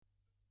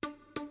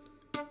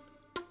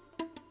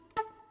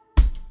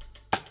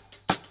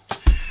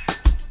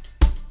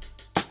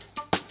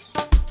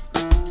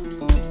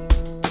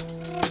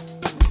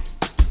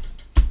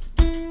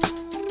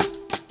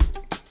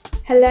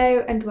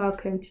Hello and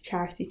welcome to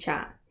Charity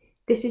Chat.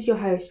 This is your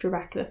host,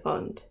 Rebecca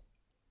LaFond.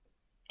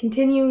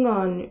 Continuing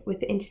on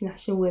with the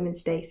International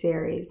Women's Day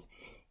series,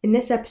 in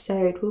this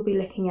episode we'll be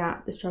looking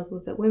at the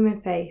struggles that women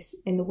face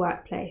in the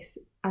workplace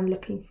and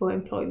looking for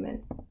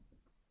employment.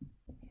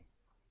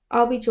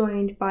 I'll be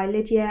joined by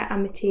Lydia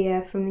and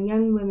Mattia from the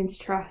Young Women's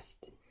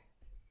Trust.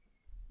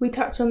 We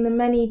touch on the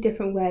many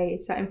different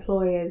ways that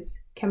employers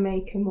can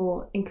make a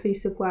more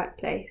inclusive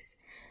workplace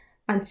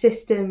and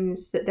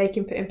systems that they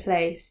can put in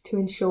place to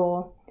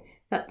ensure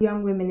that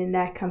young women in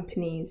their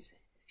companies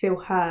feel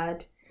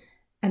heard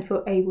and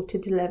feel able to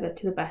deliver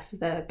to the best of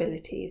their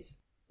abilities.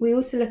 We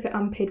also look at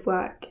unpaid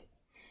work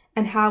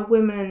and how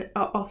women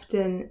are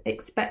often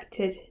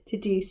expected to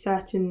do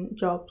certain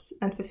jobs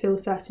and fulfill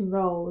certain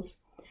roles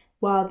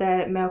while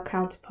their male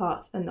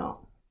counterparts are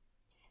not.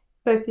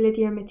 Both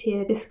Lydia and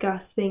Mattia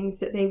discuss things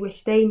that they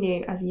wish they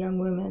knew as young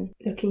women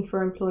looking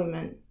for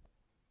employment.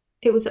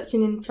 It was such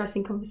an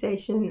interesting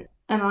conversation,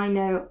 and I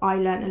know I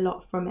learnt a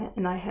lot from it,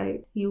 and I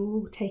hope you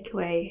will take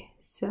away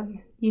some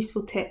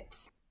useful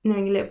tips,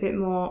 knowing a little bit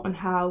more on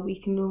how we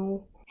can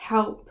all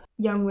help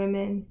young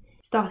women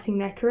starting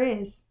their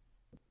careers.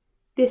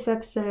 This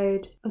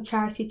episode of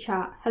Charity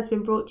Chat has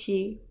been brought to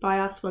you by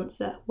our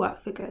sponsor,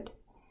 Work for Good.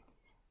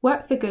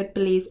 Work for Good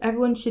believes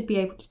everyone should be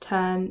able to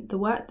turn the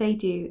work they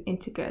do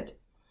into good.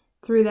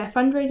 Through their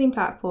fundraising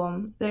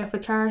platform, they offer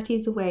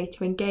charities a way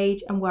to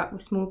engage and work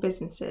with small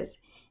businesses,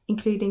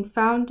 including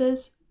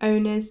founders,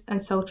 owners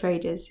and sole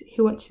traders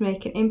who want to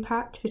make an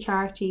impact for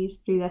charities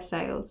through their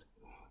sales.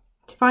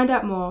 To find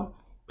out more,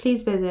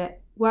 please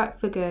visit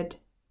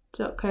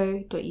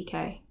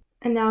workforgood.co.uk.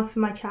 And now for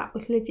my chat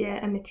with Lydia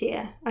and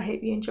Mattia. I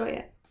hope you enjoy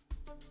it.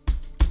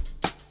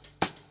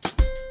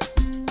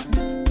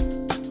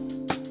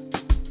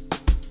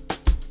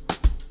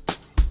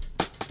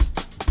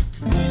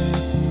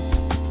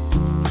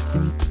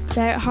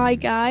 So, hi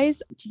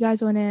guys. Do you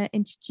guys want to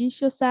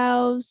introduce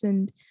yourselves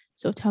and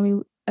sort of tell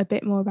me a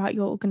bit more about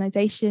your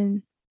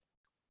organisation?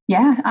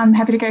 Yeah, I'm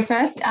happy to go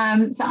first. So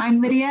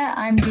I'm Lydia.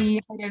 I'm the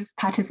head of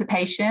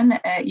participation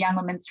at Young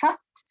Women's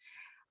Trust.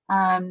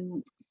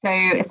 So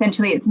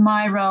essentially, it's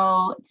my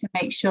role to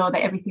make sure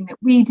that everything that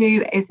we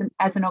do as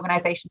an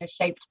organisation is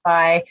shaped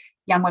by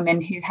young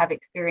women who have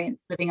experience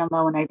living on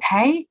low or no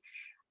pay,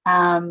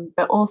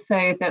 but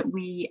also that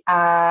we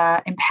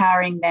are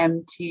empowering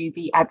them to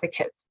be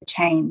advocates for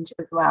change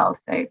as well,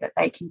 so that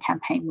they can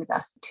campaign with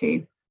us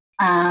too.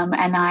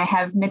 And I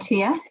have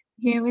Mattia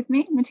here with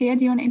me. Mattia,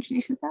 do you want to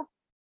introduce yourself?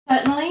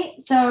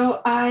 Certainly.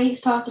 So I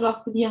started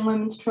off with Young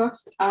Women's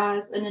Trust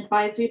as an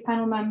advisory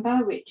panel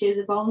member, which is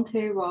a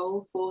volunteer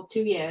role for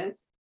 2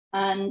 years.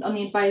 And on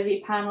the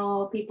advisory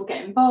panel, people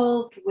get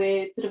involved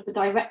with sort of the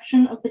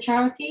direction of the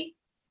charity,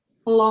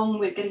 along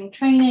with getting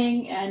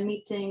training and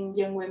meeting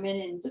young women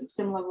in sort of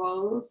similar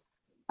roles.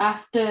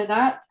 After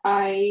that,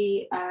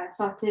 I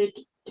started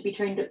to be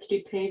trained up to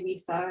do peer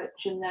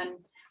research, and then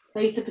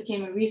later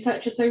became a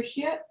research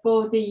associate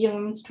for the Young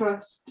Women's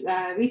Trust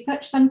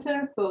Research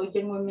Centre for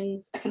Young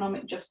Women's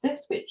Economic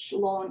Justice, which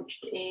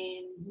launched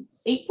in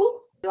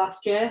April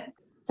last year.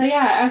 So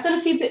yeah, I've done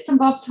a few bits and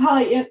bobs while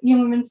at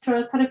Young Women's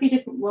Trust, had a few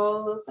different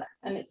roles,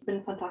 and it's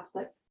been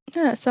fantastic.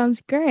 Yeah, that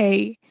sounds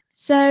great.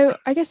 So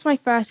I guess my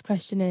first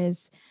question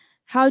is,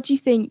 how do you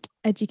think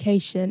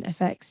education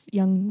affects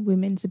young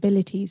women's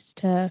abilities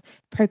to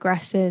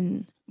progress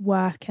in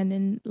work and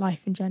in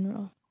life in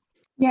general?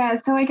 Yeah,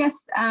 so I guess,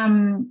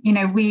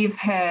 we've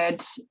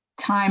heard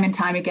time and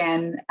time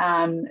again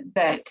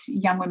that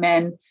young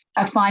women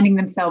are finding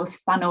themselves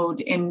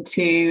funneled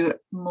into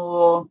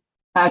more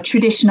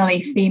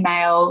traditionally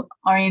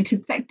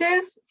female-oriented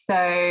sectors.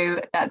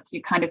 So that's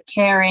your kind of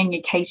caring,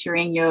 your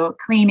catering, your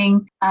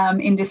cleaning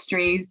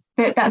industries,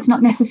 but that's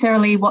not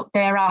necessarily what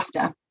they're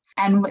after.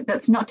 And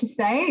that's not to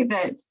say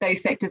that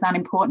those sectors aren't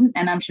important,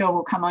 and I'm sure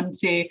we'll come on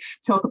to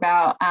talk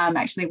about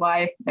actually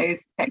why those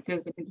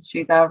sectors and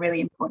industries are really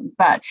important.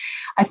 But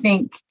I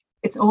think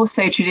it's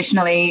also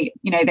traditionally,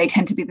 they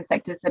tend to be the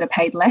sectors that are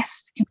paid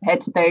less compared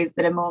to those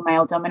that are more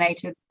male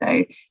dominated.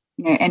 So,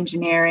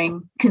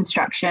 engineering,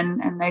 construction,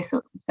 and those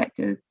sorts of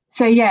sectors.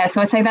 So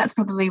I'd say that's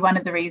probably one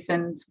of the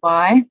reasons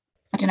why.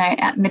 I don't know,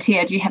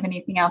 Mattia, do you have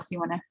anything else you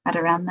want to add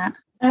around that?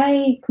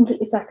 I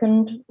completely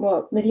second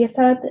what Lydia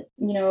said.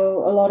 A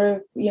lot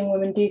of young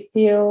women do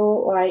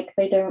feel like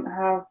they don't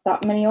have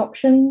that many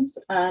options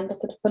and are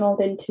sort of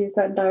funneled into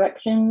certain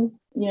directions.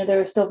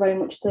 There is still very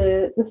much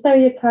the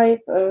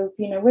stereotype of,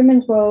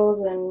 women's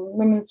roles and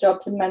women's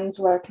jobs and men's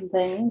work and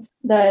things.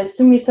 There's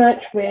some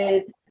research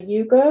with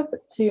YouGov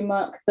to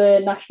mark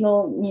the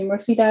National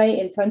Numeracy Day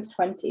in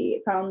 2020.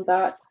 It found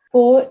that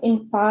 4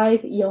 in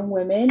 5 young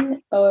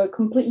women are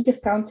completely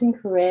discounting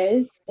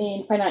careers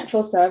in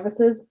financial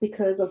services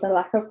because of the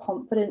lack of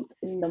confidence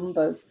in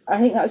numbers. I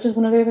think that's just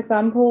one of those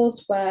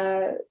examples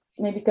where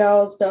maybe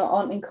girls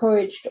aren't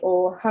encouraged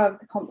or have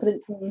the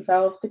confidence in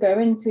themselves to go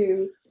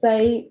into,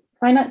 say,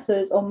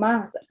 finances or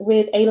math.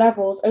 With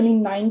A-levels, only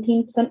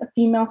 19% of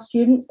female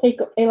students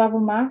take up A-level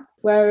math,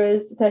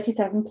 whereas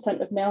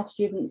 37% of male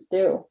students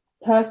do.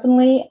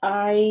 Personally,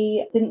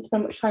 I didn't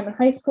spend much time in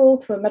high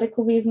school for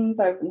medical reasons.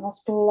 I was in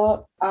hospital a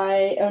lot.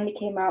 I only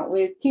came out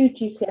with 2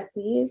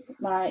 GCSEs,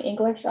 my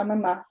English and my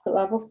maths at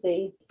level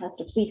C, sort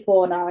of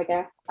C4 now, I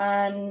guess.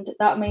 And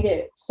that made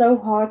it so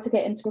hard to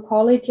get into a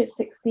college at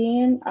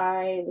 16.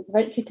 I was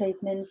eventually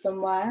taken in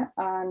somewhere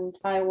and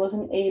I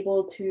wasn't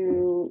able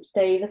to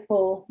stay the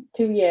full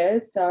 2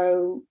 years.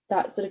 So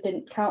that sort of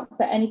didn't count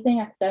for anything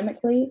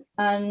academically.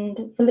 And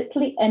for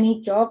literally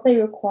any job, they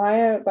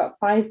require about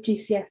 5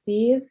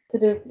 GCSEs,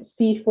 sort of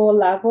C4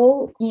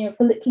 level,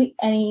 for literally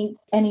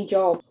any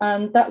job.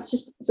 And that's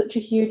just such a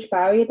huge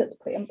barrier that's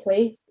put in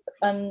place.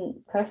 And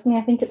personally,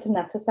 I think it's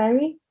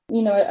unnecessary.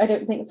 I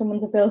don't think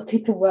someone's ability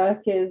to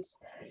work is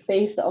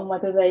based on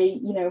whether they,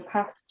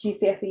 passed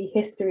GCSE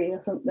history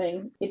or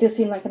something. It does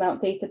seem like an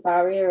outdated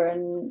barrier,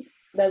 and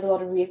there's a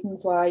lot of reasons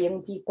why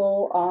young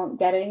people aren't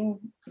getting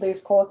those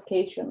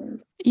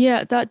qualifications.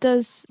 Yeah, that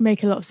does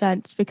make a lot of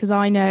sense, because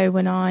I know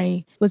when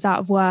I was out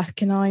of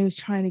work and I was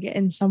trying to get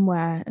in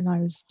somewhere and I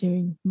was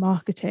doing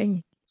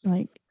marketing,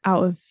 like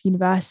out of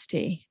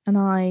university, and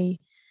I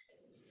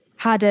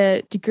had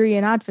a degree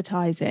in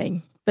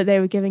advertising, but they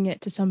were giving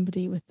it to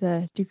somebody with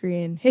a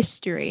degree in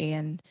history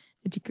and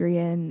a degree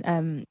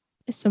in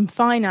some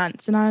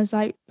finance. And I was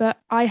like, but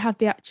I have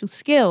the actual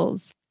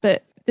skills,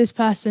 but this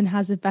person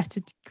has a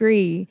better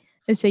degree.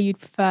 And so you'd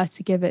prefer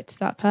to give it to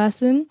that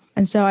person.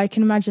 And so I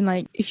can imagine,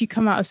 like, if you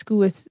come out of school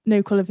with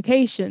no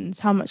qualifications,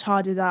 how much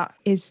harder that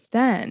is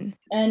then.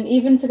 And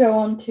even to go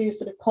on to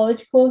sort of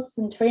college courses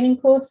and training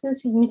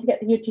courses, you need to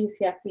get your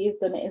GCSEs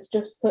done. It is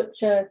just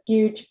such a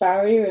huge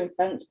barrier and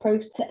fence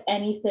post to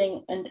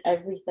anything and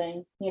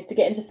everything. To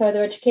get into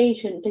further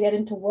education, to get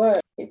into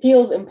work, it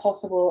feels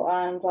impossible,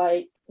 and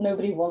like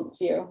nobody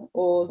wants you,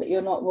 or that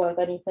you're not worth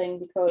anything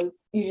because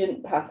you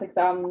didn't pass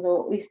exams,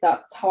 or at least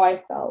that's how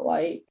I felt.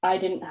 Like I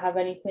didn't have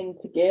anything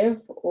to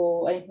give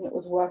or anything that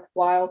was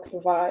worthwhile to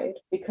provide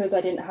because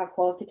I didn't have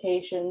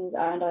qualifications.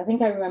 And I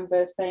think I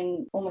remember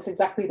saying almost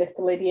exactly this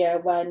to Lydia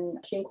when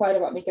she inquired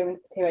about me going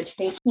to peer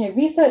education.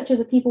 Researchers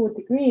are people with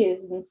degrees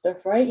and stuff,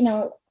 right?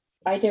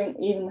 I don't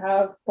even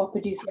have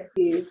proper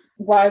GCSEs.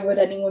 Why would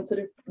anyone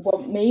sort of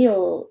want me?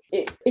 Or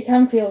it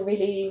can feel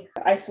really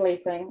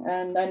isolating.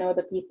 And I know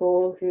the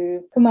people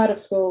who come out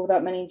of school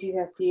without many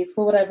GCSEs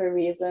for whatever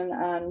reason,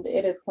 and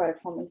it is quite a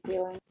common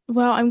feeling.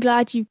 Well, I'm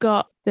glad you've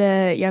got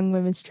the Young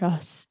Women's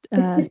Trust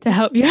to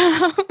help you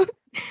out.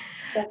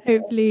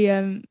 Hopefully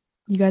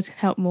you guys can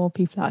help more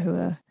people out who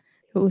are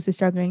also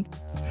struggling.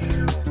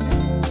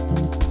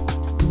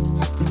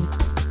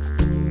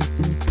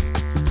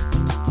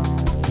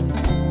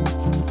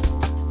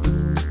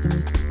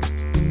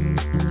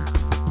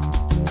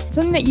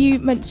 Something that you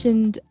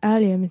mentioned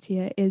earlier,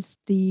 Mattia, is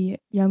the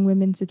Young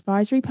Women's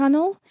Advisory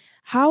Panel.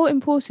 How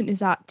important is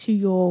that to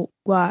your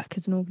work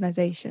as an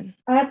organisation?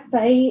 I'd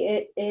say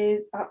it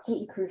is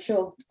absolutely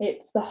crucial.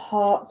 It's the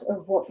heart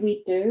of what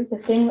we do. The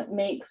thing that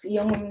makes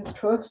Young Women's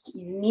Trust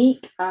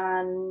unique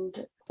and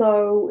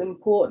so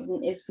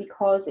important is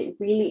because it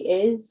really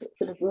is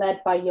sort of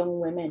led by young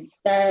women.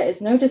 There is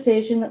no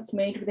decision that's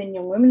made within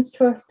Young Women's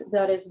Trust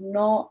that is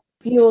not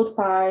fueled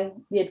by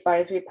the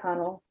advisory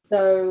panel.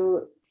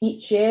 So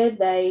each year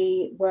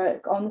they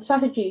work on the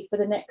strategy for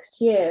the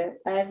next year,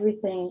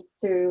 everything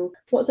to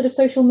what sort of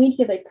social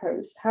media they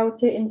post, how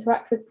to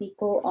interact with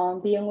people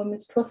on the Young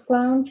Women's Trust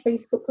Lounge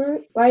Facebook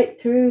group,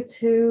 right through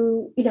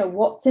to,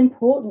 what's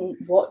important,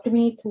 what do we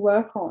need to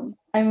work on.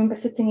 I remember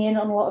sitting in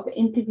on a lot of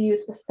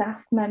interviews for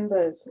staff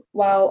members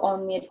while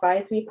on the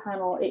advisory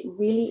panel. It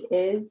really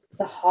is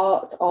the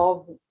heart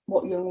of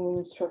what Young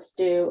Women's Trust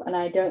do, and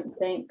I don't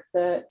think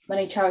that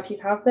many charities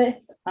have this,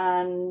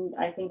 and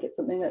I think it's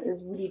something that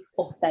is really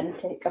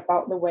authentic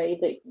about the way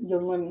that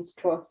Young Women's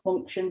Trust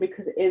function,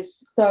 because it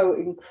is so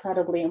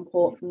incredibly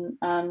important.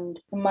 And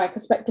from my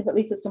perspective, at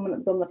least as someone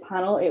that's on the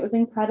panel, it was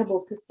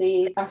incredible to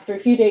see, after a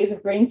few days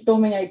of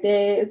brainstorming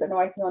ideas and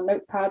writing on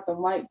notepads and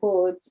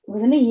whiteboards,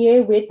 within a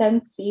year we'd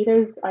then see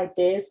those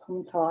ideas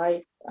come to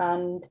life.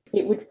 And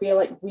it would feel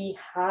like we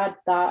had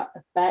that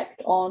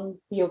effect on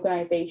the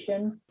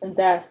organisation and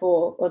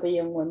therefore other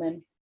young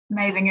women.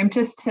 Amazing. And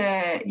just to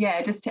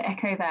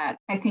echo that,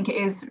 I think it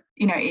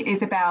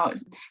is about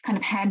kind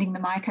of handing the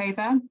mic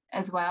over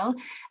as well.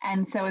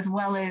 And so as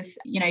well as,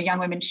 young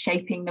women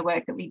shaping the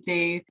work that we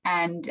do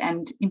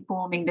and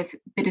informing the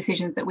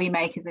decisions that we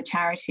make as a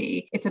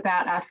charity, it's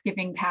about us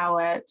giving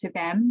power to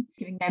them,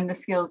 giving them the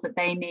skills that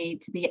they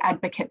need to be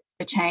advocates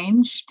for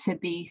change, to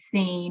be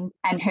seen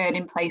and heard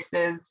in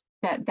places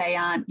that they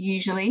aren't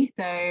usually.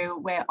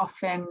 So we're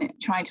often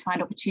trying to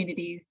find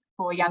opportunities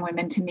for young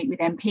women to meet with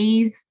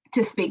MPs,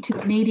 to speak to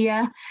the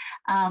media.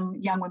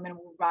 Young women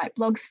will write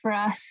blogs for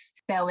us.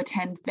 They'll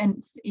attend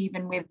events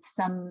even with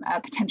some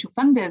potential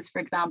funders, for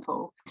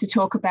example, to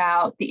talk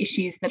about the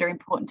issues that are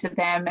important to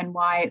them and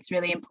why it's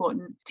really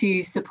important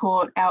to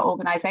support our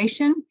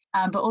organisation,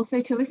 but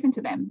also to listen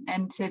to them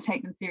and to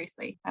take them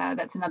seriously.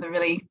 That's another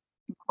really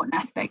important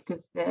aspect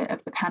of the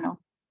panel.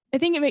 I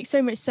think it makes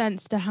so much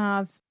sense to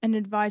have an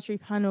advisory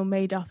panel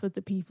made up of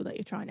the people that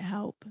you're trying to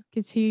help,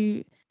 because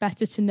who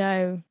better to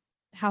know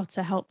how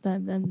to help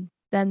them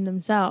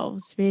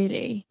themselves,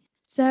 really.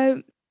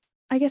 So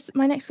I guess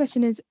my next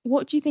question is,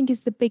 what do you think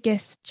is the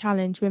biggest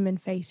challenge women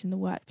face in the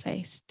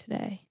workplace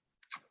today?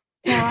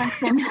 Yeah,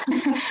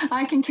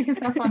 I can kick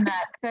us off on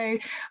that. So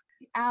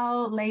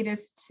our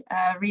latest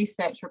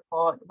research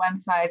report, One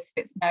Size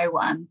Fits No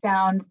One,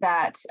 found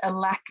that a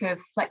lack of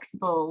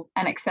flexible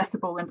and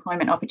accessible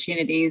employment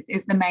opportunities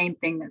is the main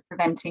thing that's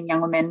preventing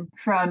young women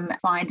from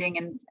finding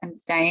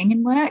and staying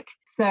in work.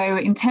 So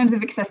in terms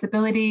of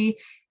accessibility,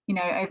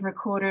 over a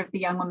quarter of the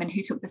young women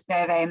who took the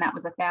survey, and that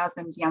was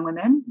 1,000 young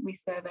women we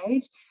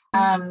surveyed,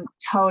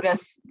 told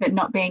us that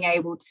not being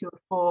able to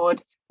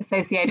afford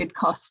associated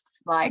costs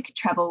like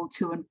travel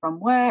to and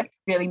from work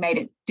really made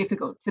it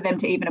difficult for them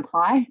to even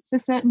apply for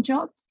certain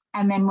jobs.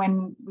 And then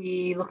when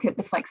we look at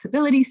the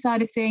flexibility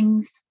side of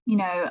things,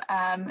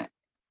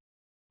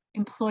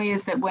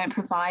 employers that weren't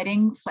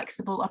providing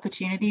flexible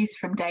opportunities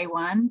from day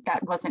one,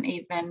 that wasn't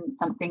even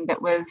something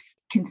that was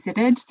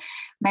considered,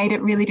 made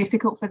it really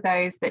difficult for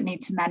those that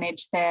need to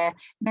manage their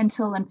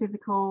mental and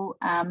physical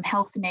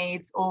health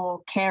needs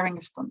or caring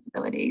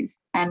responsibilities.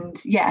 And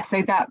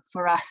so that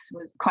for us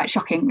was quite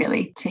shocking,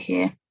 really, to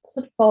hear.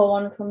 Sort of follow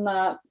on from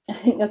that,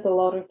 I think there's a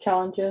lot of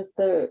challenges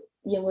that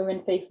young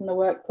women face in the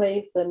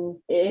workplace, and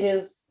it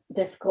is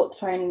difficult to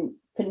try and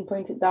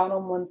pinpoint it down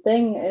on one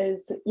thing.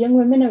 Is young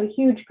women are a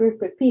huge group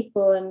of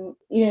people, and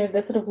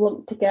they're sort of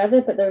lumped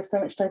together, but there's so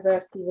much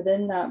diversity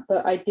within that.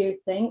 But I do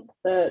think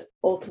that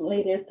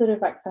ultimately it is sort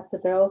of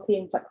accessibility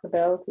and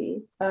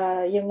flexibility.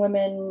 Young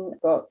women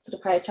got sort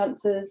of higher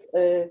chances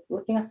of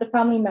looking after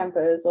family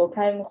members or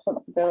caring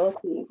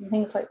responsibilities and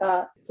things like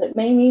that. That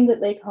may mean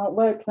that they can't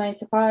work 9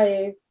 to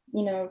 5,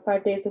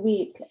 5 days a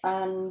week,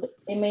 and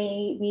it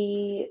may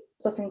be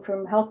suffering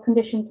from health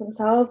conditions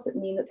themselves that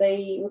mean that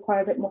they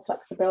require a bit more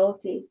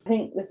flexibility. I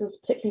think this is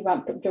particularly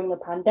ramped up during the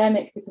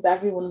pandemic because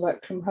everyone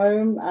worked from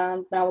home,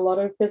 and now a lot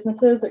of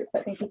businesses are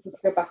expecting people to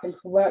go back into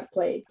the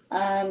workplace,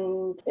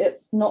 and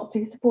it's not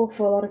suitable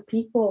for a lot of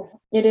people.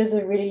 It is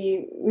a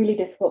really, really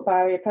difficult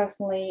barrier.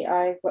 Personally,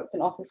 I've worked in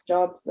office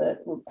jobs that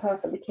were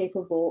perfectly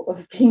capable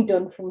of being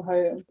done from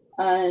home,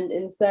 and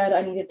instead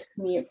I needed to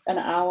commute an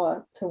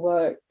hour to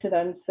work to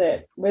then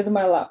sit with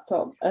my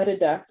laptop at a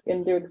desk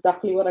and do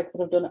exactly what I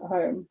could have done at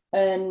home.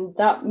 And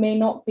that may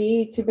not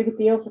be too big a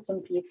deal for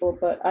some people,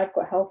 but I've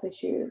got health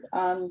issues,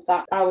 and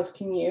that hour's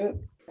commute,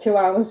 2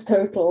 hours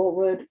total,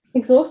 would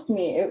exhaust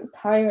me. It was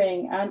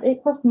tiring, and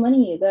it cost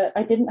money that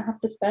I didn't have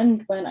to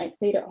spend when I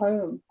stayed at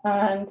home.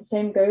 And the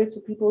same goes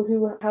for people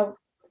who have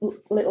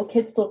little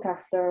kids to look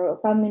after or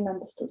family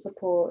members to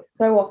support.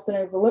 So often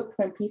overlooked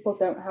when people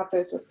don't have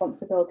those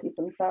responsibilities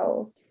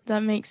themselves.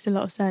 That makes a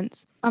lot of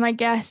sense. And I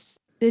guess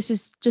this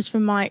is just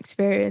from my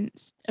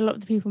experience, a lot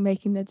of the people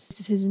making the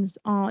decisions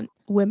aren't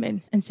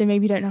women. And so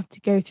maybe don't have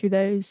to go through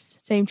those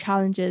same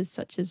challenges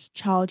such as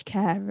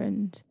childcare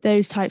and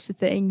those types of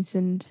things.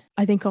 And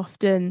I think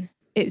often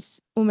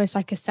it's almost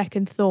like a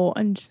second thought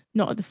and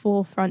not at the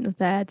forefront of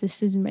their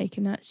decision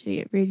making. Actually,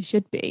 it really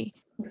should be.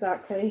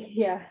 Exactly.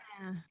 Yeah.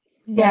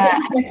 Yeah.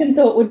 Second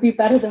thought would be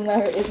better than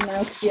where it is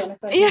now, to be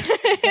honest.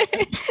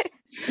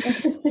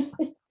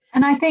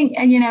 And I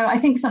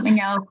think something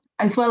else,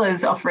 as well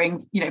as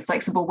offering,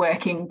 flexible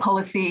working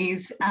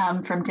policies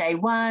from day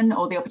one,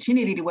 or the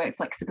opportunity to work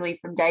flexibly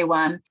from day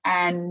one,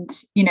 and,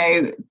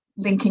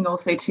 linking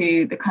also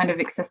to the kind of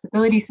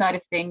accessibility side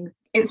of things,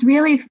 it's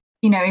really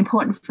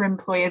important for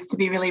employers to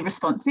be really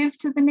responsive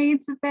to the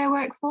needs of their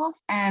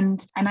workforce.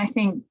 And I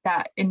think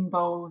that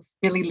involves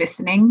really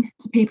listening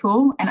to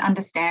people and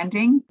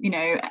understanding,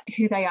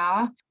 who they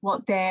are,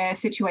 what their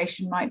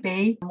situation might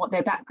be, and what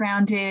their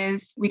background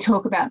is. We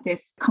talk about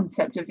this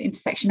concept of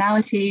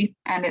intersectionality,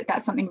 and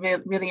that's something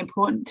really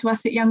important to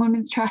us at Young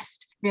Women's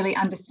Trust, really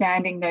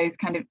understanding those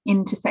kind of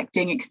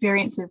intersecting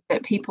experiences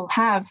that people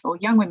have, or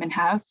young women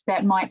have,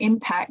 that might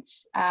impact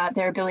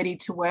their ability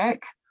to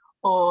work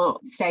or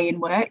stay in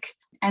work.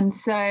 And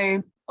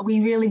so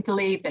we really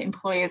believe that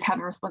employers have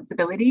a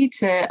responsibility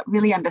to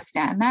really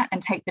understand that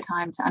and take the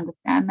time to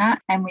understand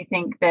that. And we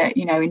think that,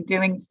 in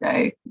doing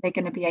so, they're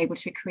going to be able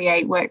to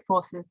create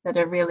workforces that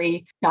are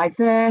really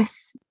diverse,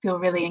 feel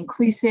really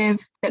inclusive,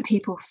 that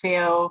people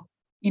feel,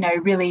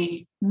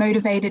 really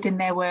motivated in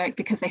their work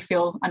because they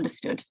feel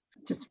understood.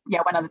 Just,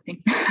 one other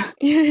thing.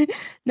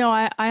 No,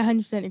 I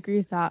 100% agree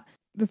with that.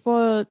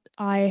 Before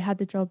I had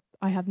the job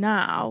I have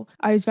now,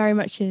 I was very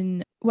much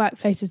in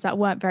workplaces that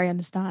weren't very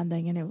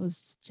understanding, and it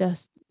was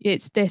just,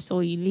 it's this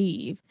or you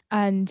leave.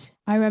 And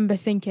I remember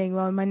thinking,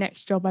 well, in my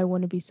next job, I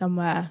want to be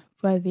somewhere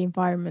where the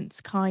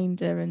environment's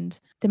kinder and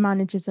the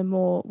managers are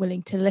more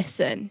willing to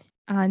listen.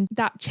 And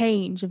that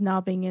change of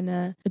now being in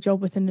a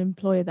job with an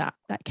employer that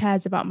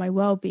cares about my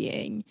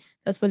well-being,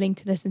 that's willing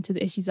to listen to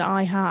the issues that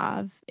I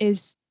have,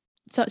 is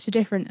such a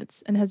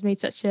difference and has made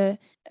such a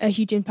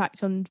huge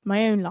impact on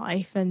my own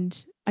life.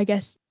 And I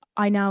guess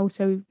I now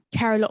also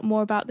care a lot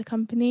more about the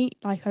company.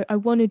 Like I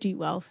want to do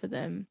well for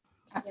them.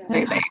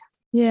 Absolutely.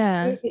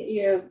 Yeah. Hope that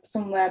you're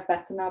somewhere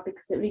better now,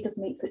 because it really does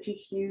make such a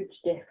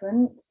huge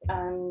difference.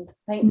 And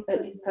I think,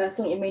 at least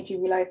personally, it made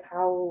you realize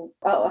how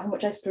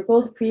much I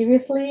struggled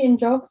previously in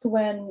jobs,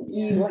 when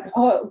you like,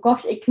 oh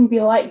gosh, it can be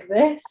like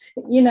this,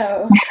 you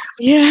know.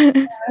 Yeah.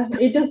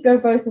 It does go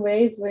both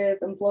ways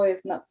with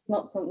employers, and that's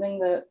not something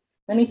that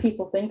many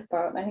people think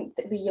about. And I think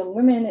the young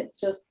women, it's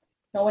just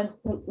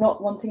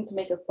not wanting to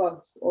make a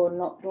fuss, or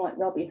not feeling like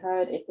they'll be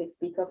heard if they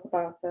speak up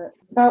about it.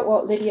 About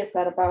what Lydia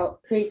said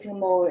about creating a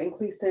more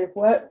inclusive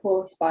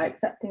workforce by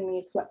accepting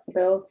these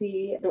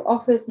flexibility through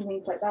offers and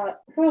things like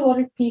that. For a lot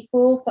of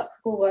people,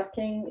 flexible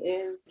working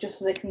is just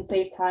so they can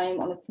save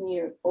time on a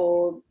commute,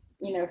 or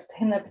stay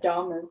in their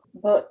pajamas.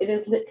 But it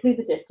is literally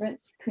the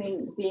difference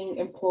between being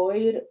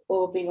employed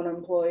or being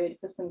unemployed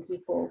for some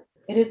people.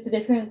 It is the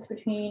difference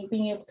between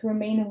being able to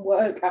remain in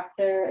work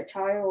after a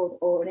child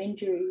or an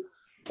injury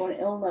or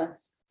an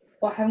illness,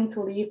 or having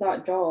to leave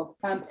that job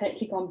and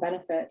potentially go on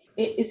benefit.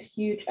 It is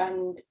huge,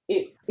 and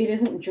it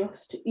isn't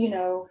just,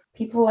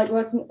 people like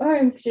working at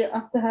home because you don't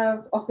have to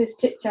have office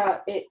chit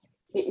chat. It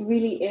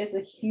really is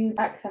a huge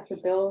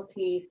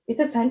accessibility.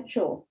 It's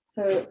essential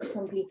for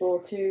some people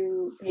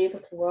to be able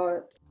to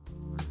work.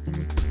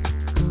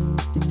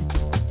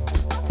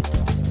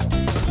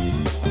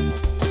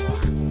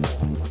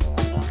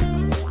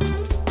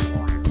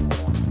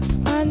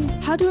 And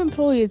how do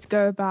employers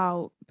go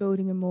about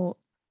building a more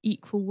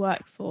equal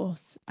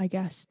workforce, I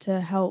guess,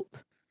 to help,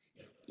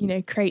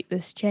 create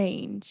this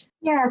change?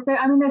 Yeah, so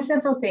I mean, there's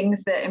several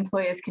things that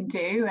employers can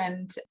do,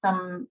 and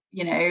some,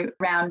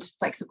 around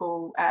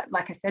flexible,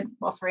 like I said,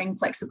 offering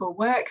flexible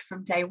work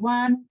from day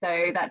one.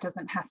 So that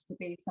doesn't have to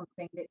be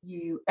something that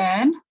you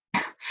earn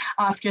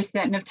after a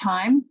certain of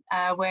time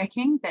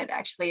working, that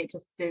actually it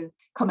just is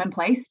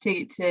commonplace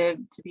to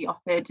be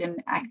offered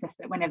and access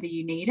it whenever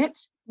you need it.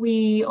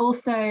 We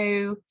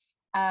also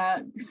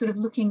sort of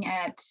looking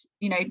at,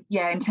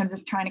 in terms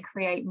of trying to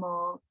create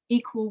more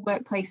equal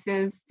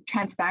workplaces,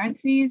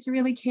 transparency is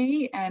really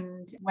key.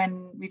 And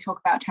when we talk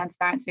about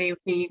transparency,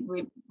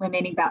 we're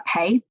meaning about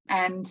pay.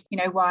 And,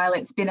 while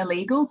it's been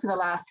illegal for the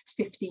last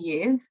 50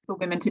 years for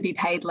women to be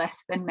paid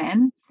less than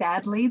men,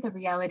 sadly, the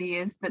reality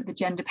is that the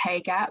gender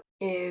pay gap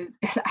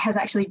has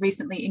actually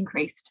recently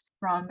increased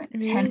from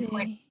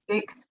 10.6%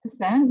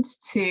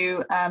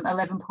 to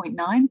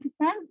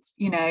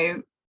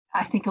 11.9%.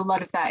 I think a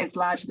lot of that is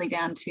largely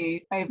down to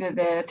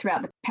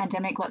throughout the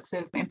pandemic, lots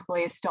of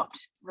employers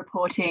stopped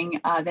reporting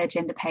their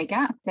gender pay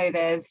gap. So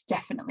there's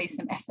definitely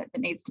some effort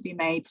that needs to be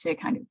made to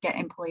kind of get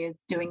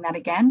employers doing that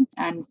again,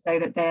 and so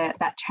that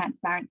that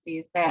transparency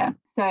is there.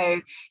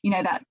 So,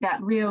 that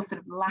real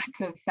sort of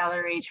lack of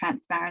salary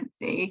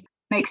transparency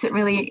makes it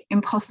really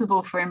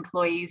impossible for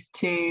employees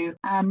to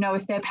know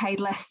if they're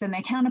paid less than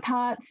their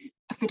counterparts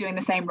for doing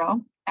the same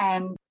role.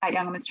 And at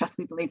Young Women's Trust,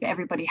 we believe that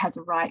everybody has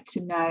a right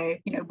to know,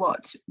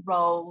 what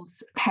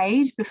roles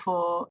paid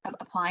before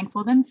applying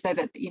for them, so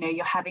that,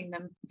 you're having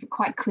them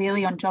quite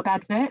clearly on job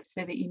adverts,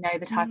 so that you know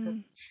the type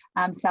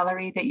of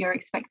salary that you're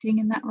expecting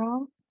in that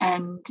role.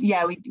 And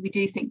yeah, we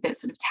do think that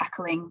sort of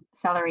tackling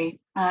salary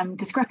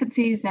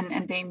discrepancies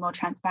and being more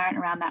transparent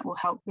around that will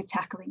help with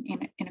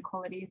tackling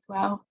inequality as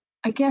well.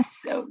 I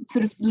guess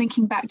sort of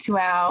linking back to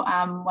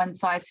our one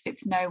size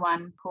fits no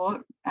one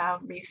report, our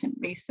recent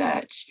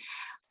research,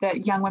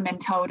 that young women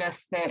told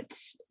us that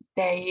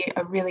they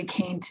are really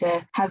keen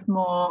to have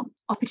more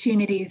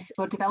opportunities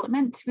for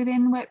development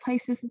within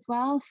workplaces as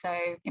well. So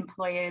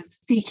employers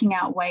seeking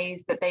out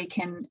ways that they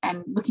can,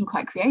 and looking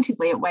quite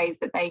creatively at ways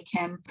that they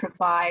can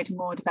provide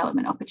more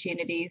development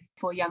opportunities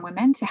for young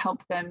women to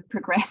help them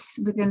progress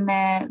within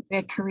their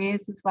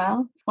careers as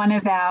well. One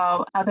of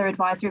our other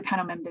advisory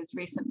panel members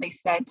recently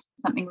said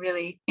something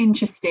really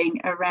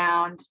interesting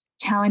around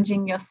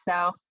challenging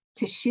yourself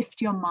to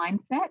shift your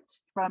mindset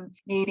from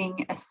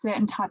needing a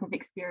certain type of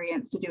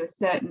experience to do a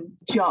certain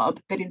job,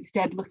 but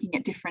instead looking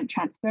at different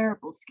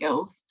transferable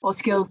skills, or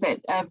skills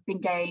that have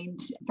been gained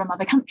from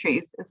other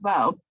countries as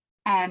well.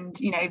 And,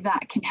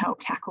 that can help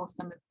tackle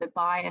some of the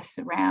bias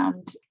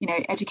around,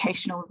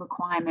 educational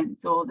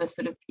requirements, or the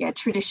sort of,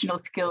 traditional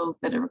skills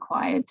that are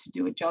required to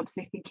do a job.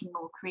 So thinking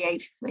more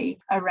creatively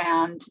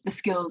around the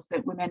skills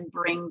that women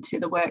bring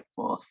to the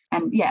workforce,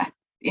 and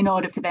in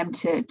order for them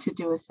to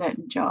do a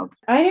certain job.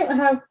 I don't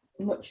have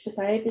much to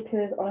say,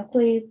 because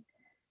honestly,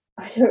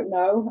 I don't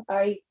know.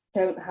 I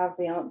don't have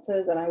the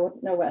answers, and I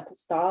wouldn't know where to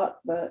start.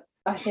 But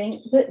I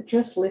think that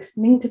just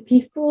listening to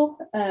people,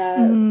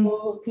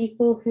 for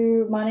people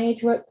who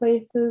manage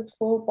workplaces,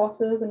 for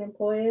bosses and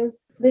employers,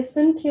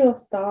 listen to your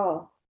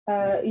staff.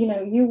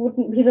 You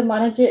wouldn't be the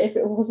manager if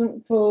it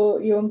wasn't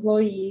for your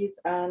employees,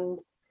 and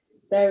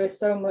there is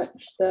so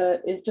much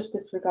that is just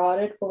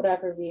disregarded for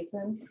whatever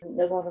reason.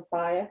 There's a lot of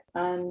bias.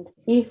 And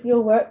if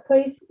your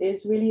workplace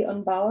is really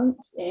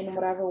unbalanced in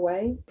whatever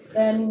way,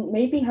 then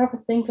maybe have a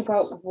think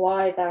about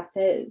why that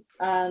is,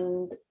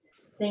 and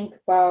think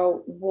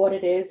about what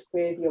it is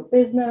with your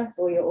business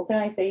or your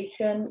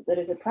organization that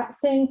is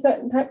attracting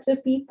certain types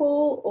of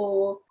people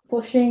or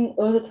pushing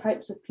other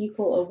types of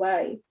people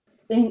away.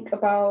 Think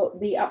about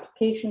the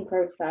application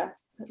process.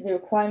 the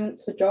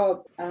requirements for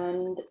jobs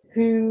and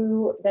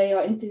who they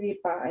are interviewed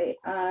by,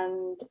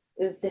 and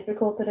as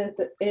difficult as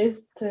it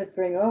is to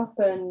bring up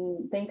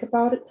and think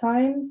about at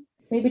times,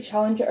 maybe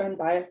challenge your own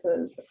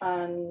biases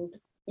and,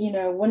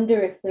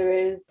 wonder if there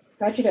is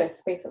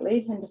prejudice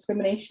basically and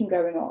discrimination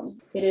going on.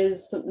 It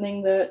is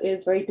something that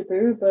is very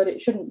taboo, but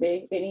it shouldn't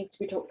be. It needs to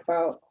be talked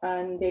about,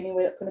 and the only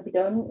way that's going to be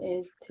done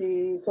is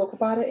to talk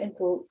about it and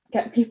to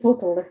get people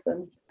to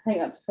listen. I think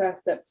that's the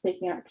first step to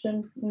taking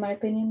action, in my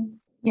opinion.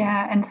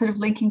 Yeah, and sort of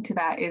linking to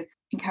that is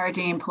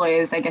encouraging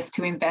employers, I guess,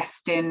 to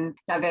invest in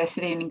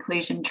diversity and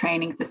inclusion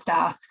training for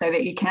staff so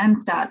that you can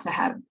start to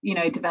have,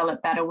 develop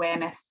that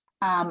awareness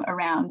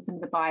around some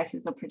of the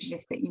biases or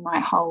prejudice that you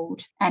might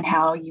hold and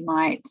how you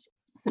might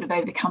sort of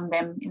overcome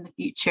them in the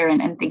future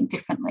and think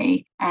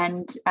differently.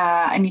 And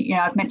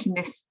I've mentioned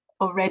this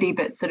already,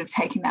 but sort of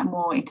taking that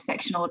more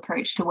intersectional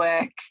approach to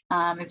work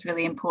is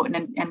really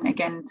important. And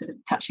again, sort of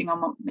touching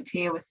on what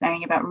Mattia was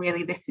saying about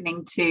really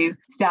listening to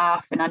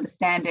staff and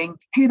understanding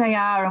who they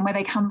are and where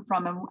they come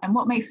from and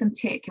what makes them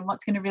tick and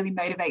what's going to really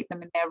motivate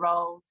them in their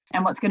roles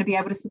and what's going to be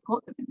able to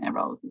support them in their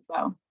roles as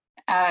well.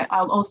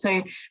 I'll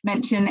also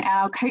mention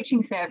our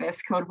coaching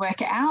service called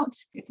Work It Out.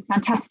 It's a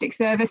fantastic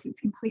service. It's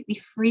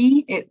completely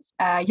free. It's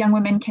young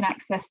women can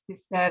access this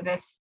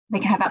service. They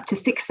can have up to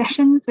 6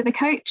 sessions with a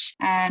coach,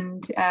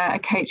 and a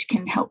coach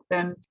can help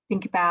them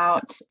think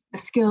about the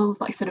skills,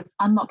 like sort of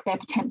unlock their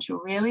potential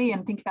really,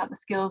 and think about the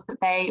skills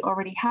that they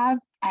already have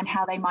and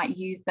how they might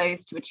use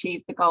those to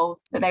achieve the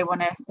goals that they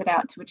want to set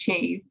out to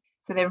achieve.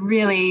 So they're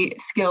really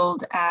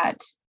skilled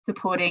at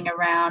supporting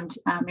around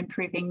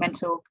improving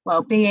mental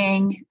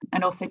well-being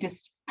and also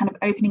just kind of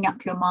opening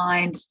up your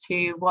mind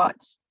to what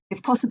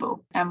is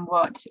possible and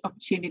what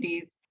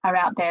opportunities are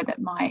out there that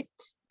might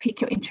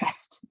pique your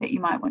interest that you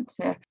might want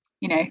to,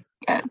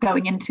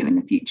 going into in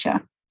the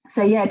future.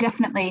 So yeah,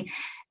 definitely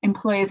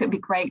employers, it'd be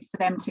great for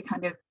them to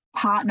kind of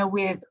partner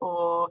with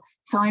or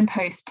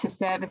signpost to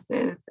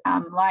services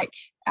like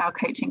our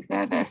coaching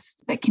service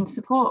that can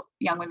support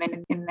young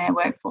women in their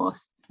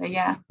workforce. So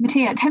yeah,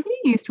 Mattia, have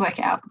you used Work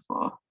It Out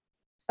before?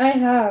 I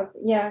have,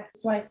 yes.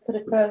 My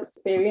sort of first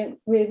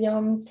experience with Young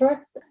Women's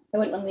Trust, I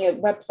went on the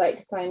website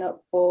to sign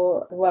up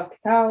for the Work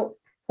It Out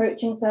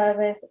coaching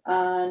service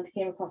and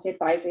came across the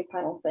advisory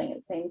panel thing at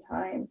the same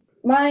time.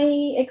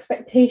 My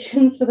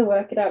expectations for the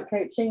Work It Out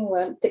coaching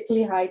weren't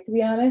particularly high, to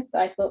be honest.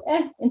 I thought,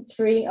 it's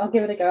free, I'll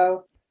give it a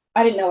go.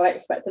 I didn't know what I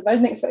expected, but I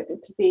didn't expect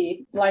it to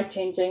be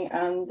life-changing,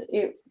 and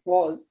it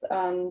was.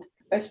 And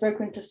I've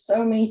spoken to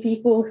so many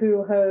people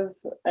who have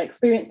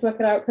experienced Work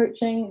It Out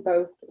coaching,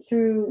 both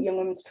through Young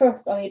Women's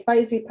Trust on the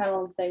advisory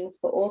panel and things,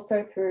 but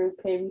also through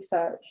peer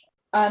research.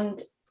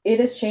 And it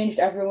has changed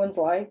everyone's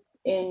life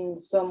in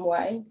some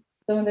way.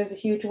 Some of those are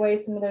huge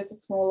ways, some of those are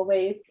smaller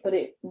ways, but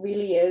it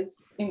really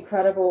is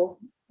incredible,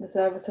 the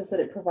services that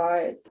it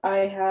provides. I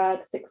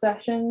had 6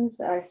 sessions.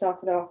 I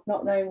started off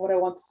not knowing what I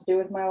wanted to do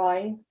with my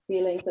life,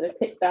 feeling sort of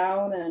picked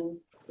down and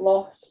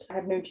lost. I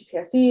had no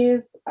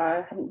GCSEs.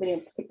 I hadn't been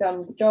able to pick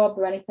down the job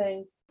or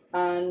anything.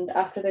 And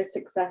after those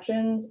 6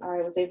 sessions,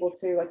 I was able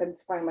to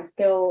identify my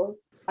skills,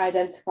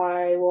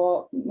 identify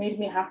what made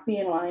me happy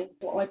in life,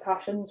 what my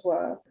passions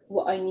were,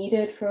 what I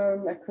needed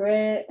from a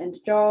career and a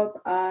job.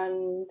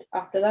 And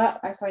after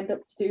that, I signed up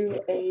to do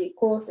a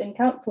course in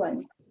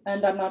counselling.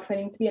 And I'm now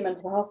training to be a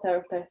mental health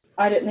therapist.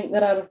 I don't think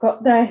that I'd have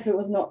got there if it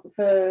was not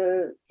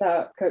for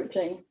that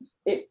coaching.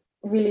 It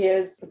really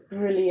is a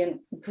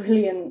brilliant,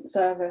 brilliant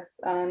service,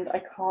 and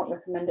I can't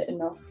recommend it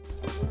enough.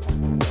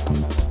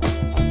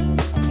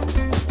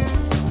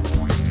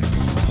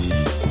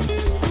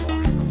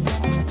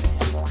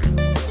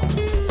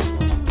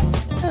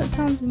 That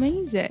sounds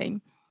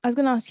amazing. I was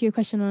going to ask you a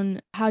question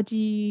on how do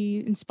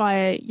you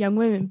inspire young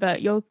women,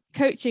 but your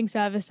coaching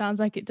service sounds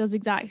like it does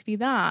exactly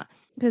that.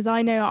 Because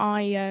I know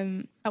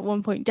I, at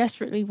one point,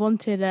 desperately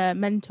wanted a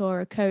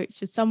mentor, a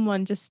coach, or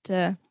someone just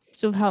to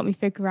sort of help me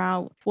figure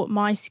out what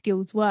my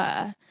skills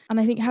were. And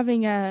I think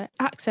having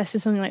access to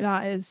something like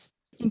that is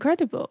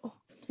incredible.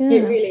 Yeah.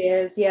 It really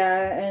is,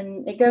 yeah.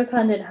 And it goes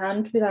hand in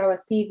hand with our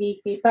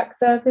CV feedback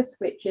service,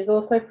 which is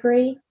also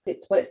free.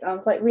 It's what it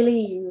sounds like, really.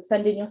 You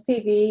send in your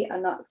CV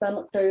and that's then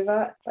looked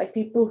over by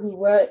people who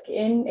work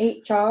in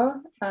HR,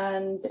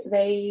 and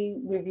they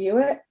review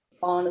it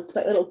on a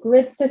little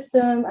grid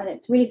system, and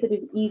it's really sort of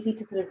easy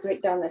to sort of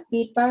break down their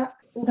feedback.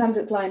 Sometimes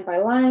it's line by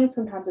line,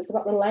 sometimes it's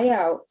about the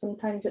layout,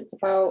 sometimes it's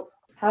about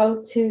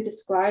how to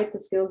describe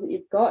the skills that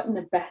you've got in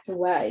a better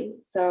way.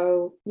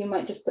 So you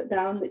might just put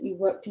down that you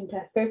worked in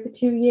Tesco for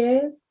 2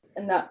 years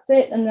and that's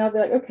it. And they'll be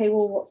like, okay,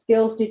 well, what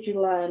skills did you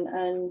learn?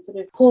 And sort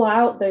of pull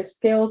out those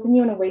skills in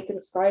you in a way to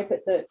describe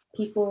it that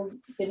people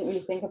didn't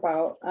really think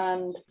about.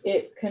 And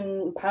it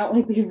can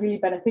apparently be really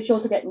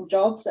beneficial to getting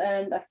jobs.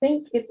 And I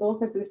think it's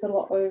also boosted a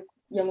lot of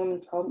young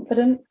women's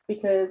confidence,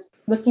 because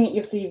looking at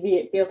your CV,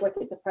 it feels like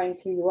it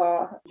defines who you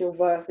are, your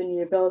worth, and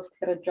your ability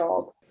to get a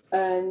job.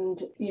 And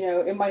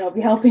it might not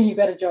be helping you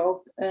get a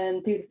job.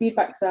 And through the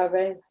feedback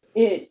service,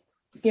 it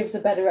gives a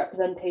better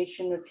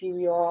representation of who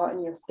you are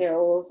and your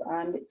skills,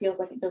 and it feels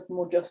like it does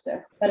more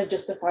justice, that it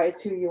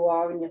justifies who you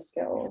are and your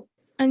skills.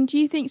 And do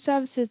you think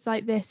services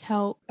like this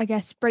help, I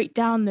guess, break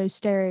down those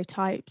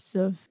stereotypes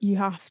of you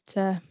have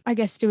to, I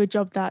guess, do a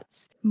job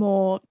that's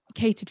more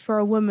catered for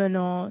a woman,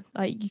 or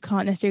like you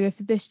can't necessarily go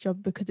for this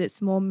job because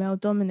it's more male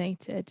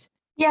dominated?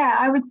 Yeah,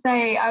 I would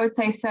say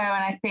so.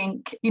 And I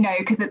think,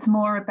 because it's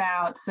more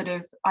about sort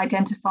of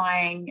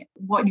identifying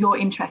what your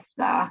interests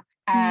are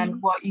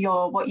and what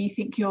you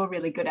think you're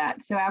really good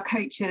at. So our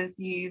coaches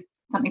use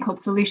something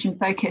called solution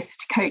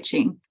focused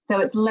coaching. So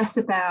it's less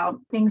about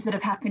things that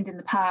have happened in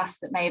the past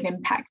that may have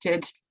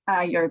impacted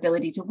your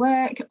ability to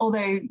work,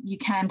 although you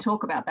can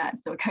talk about that.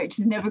 So a coach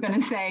is never going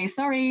to say,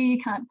 sorry,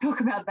 you can't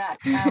talk about that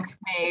with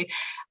me.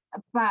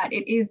 But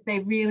they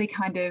really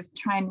kind of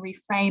try and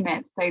reframe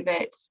it so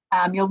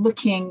that you're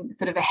looking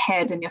sort of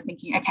ahead and you're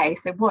thinking, okay,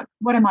 so what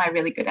am I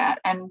really good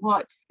at, and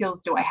what skills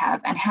do I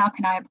have, and how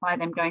can I apply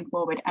them going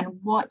forward, and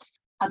what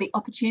are the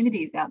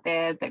opportunities out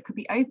there that could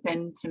be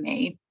open to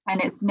me. And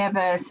it's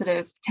never sort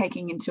of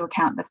taking into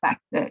account the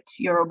fact that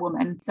you're a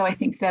woman. So I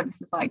think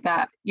services like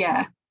that,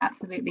 yeah,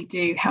 absolutely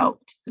do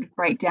help to sort of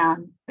break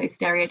down those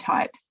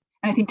stereotypes.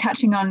 And I think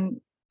touching on,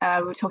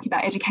 we were talking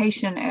about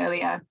education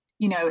earlier,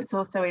 it's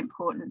also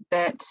important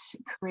that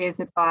careers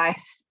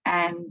advice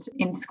and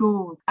in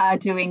schools are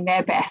doing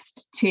their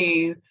best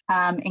to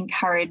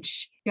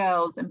encourage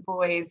girls and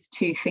boys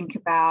to think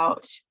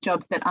about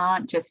jobs that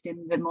aren't just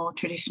in the more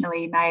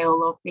traditionally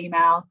male or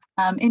female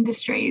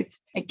industries.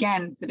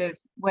 Again, sort of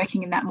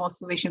working in that more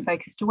solution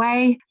focused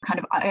way, kind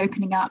of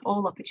opening up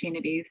all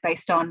opportunities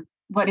based on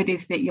what it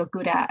is that you're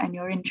good at and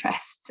your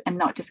interests, and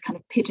not just kind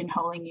of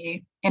pigeonholing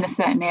you in a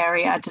certain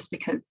area just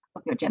because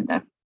of your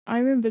gender. I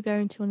remember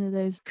going to one of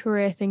those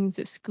career things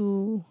at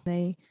school.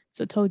 They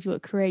sort of told you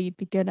what career you'd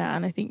be good at,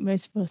 and I think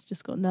most of us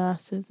just got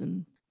nurses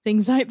and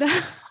things like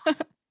that.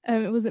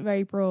 It wasn't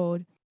very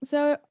broad.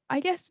 So I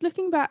guess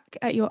looking back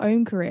at your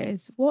own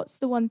careers, what's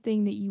the one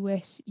thing that you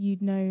wish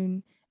you'd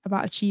known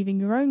about achieving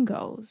your own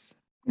goals?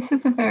 This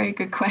is a very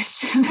good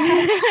question. And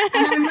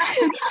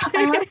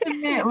I must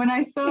admit, when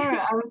I saw it,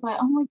 I was like,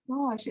 oh my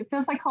gosh, it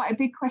feels like quite a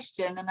big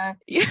question. And I'm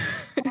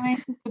trying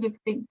to sort of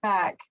think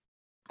back.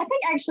 I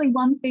think actually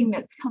one thing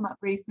that's come up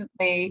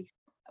recently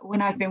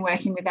when I've been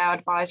working with our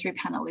advisory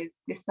panel is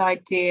this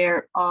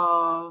idea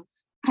of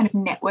kind of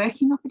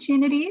networking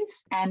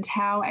opportunities and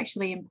how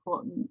actually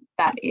important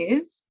that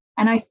is.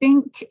 And I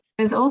think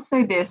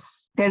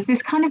there's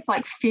this kind of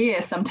like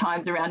fear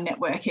sometimes around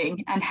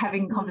networking and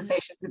having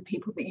conversations with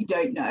people that you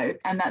don't know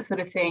and that sort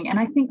of thing. And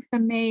I think for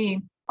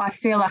me, I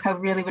feel like I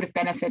really would have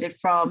benefited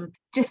from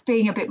just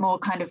being a bit more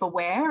kind of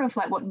aware of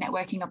like what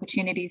networking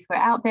opportunities were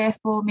out there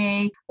for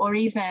me, or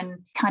even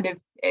kind of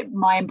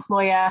my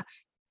employer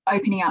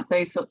opening up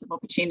those sorts of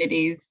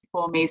opportunities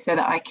for me so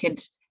that I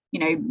could,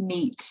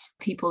 meet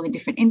people in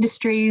different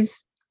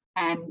industries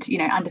and,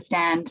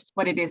 understand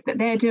what it is that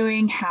they're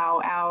doing, how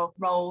our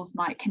roles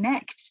might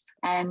connect,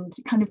 and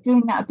kind of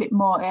doing that a bit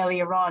more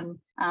earlier on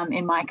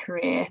in my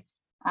career.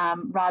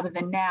 Rather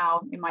than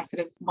now in my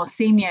sort of more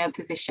senior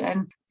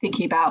position,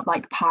 thinking about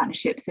like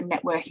partnerships and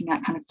networking,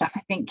 that kind of stuff.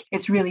 I think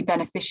it's really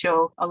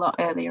beneficial a lot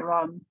earlier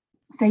on.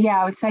 So yeah,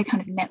 I would say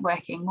kind of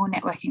more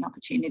networking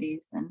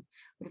opportunities, and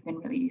would have been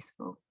really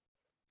useful.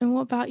 And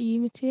what about you,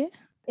 Mattia?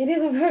 It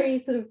is a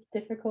very sort of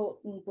difficult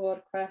and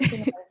broad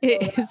question.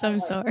 It is, I'm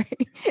sorry.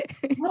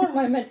 What am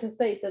I meant to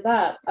say to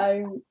that?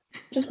 I'm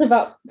just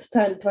about to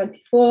turn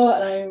 24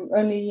 and I'm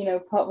only,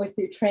 partway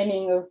through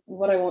training of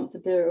what I want to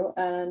do.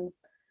 And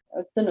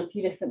I've done a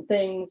few different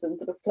things and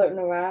sort of floating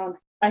around.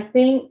 I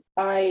think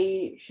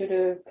I should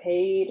have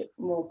paid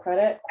more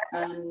credit,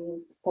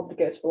 and probably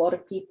goes for a lot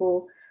of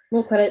people,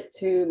 more credit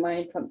to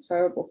my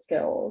transferable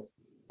skills.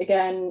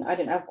 Again, I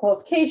didn't have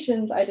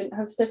qualifications, I didn't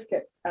have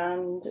certificates,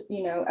 and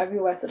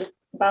everywhere sort of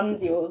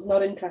bans you or is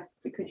not interested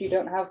because you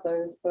don't have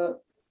those. But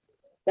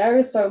there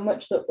is so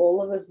much that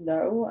all of us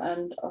know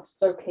and are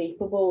so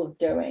capable of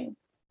doing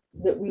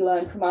that we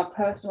learn from our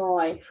personal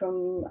life,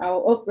 from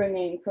our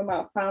upbringing, from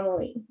our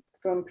family,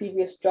 from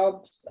previous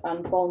jobs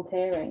and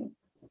volunteering.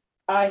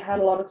 I had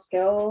a lot of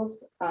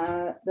skills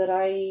that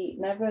I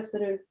never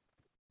sort of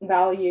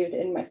valued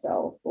in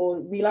myself or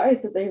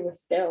realized that they were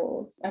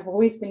skills. I've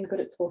always been good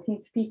at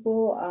talking to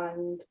people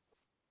and,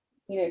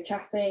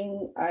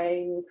 chatting.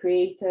 I'm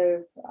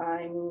creative.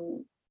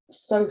 I'm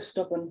so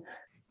stubborn.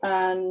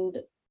 And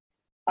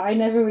I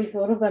never really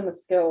thought of them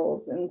as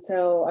skills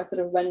until I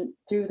sort of went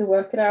through the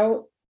Work It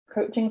Out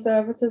coaching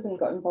services and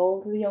got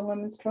involved with the Young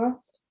Women's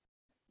Trust.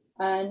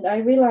 And I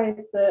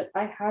realized that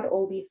I had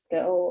all these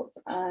skills,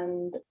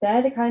 and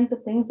they're the kinds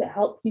of things that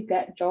help you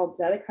get jobs.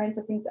 They're the kinds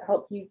of things that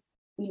help you,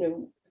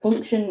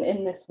 function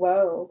in this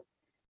world.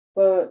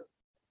 But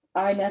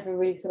I never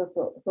really sort of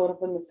thought of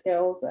them as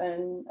skills,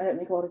 and I don't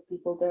think a lot of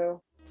people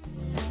do.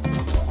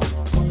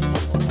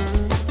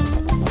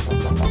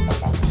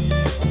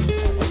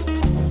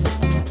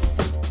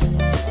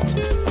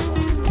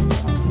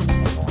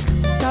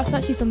 That's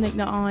actually something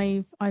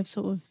that I've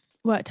sort of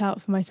worked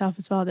out for myself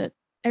as well, that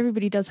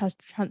everybody does have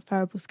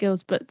transferable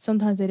skills, but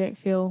sometimes they don't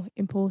feel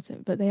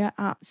important, but they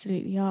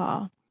absolutely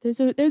are. Those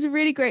are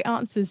really great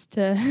answers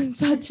to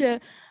such a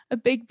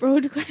big,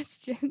 broad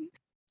question.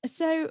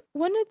 So,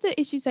 one of the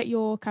issues that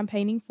you're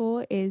campaigning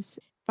for is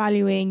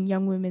valuing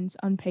young women's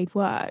unpaid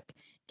work.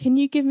 Can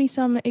you give me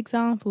some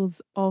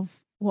examples of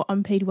what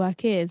unpaid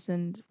work is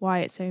and why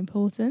it's so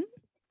important?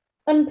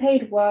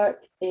 Unpaid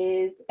work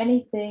is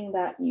anything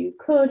that you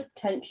could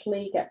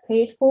potentially get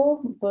paid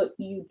for, but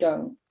you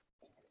don't.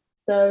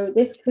 So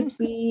this could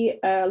be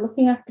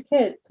looking after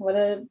kids,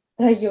 whether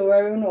they're your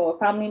own or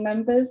family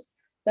members.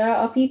 There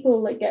are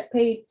people that get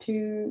paid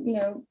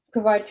to,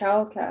 provide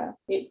childcare.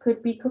 It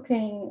could be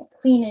cooking,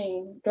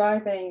 cleaning,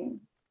 driving.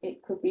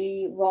 It could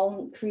be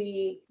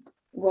voluntary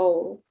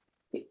roles.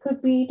 It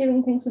could be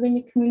doing things within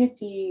your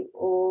community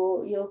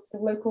or your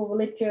local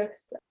religious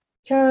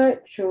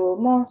church or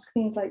mosque,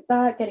 things like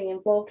that, getting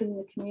involved in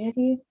the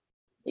community.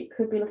 It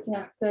could be looking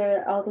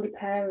after elderly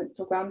parents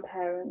or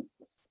grandparents.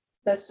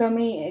 There's so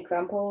many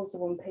examples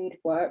of unpaid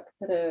work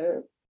that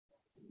are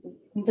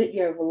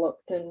completely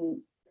overlooked, and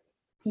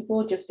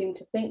people just seem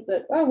to think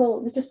that, oh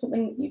well, it's just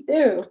something that you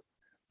do,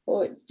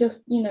 or it's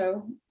just,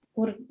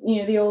 what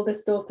the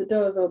oldest daughter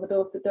does, or the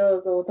daughter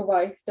does, or the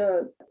wife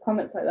does.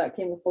 Comments like that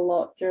came up a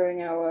lot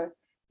during our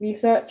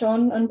research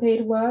on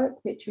unpaid work,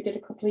 which we did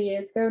a couple of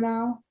years ago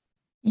now.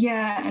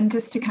 Yeah, and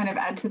just to kind of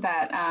add to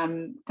that, at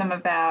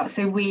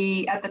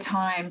the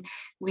time,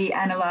 we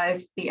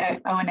analysed the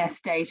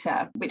ONS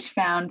data, which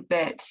found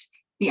that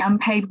the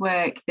unpaid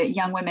work that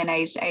young women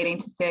aged 18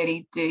 to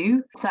 30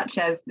 do, such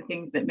as the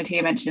things that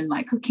Mattia mentioned,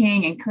 like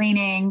cooking and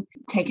cleaning,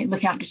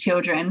 look after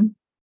children,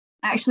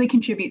 actually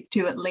contributes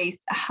to at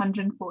least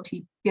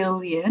 140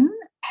 billion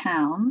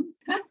pounds.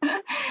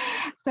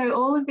 So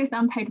all of this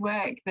unpaid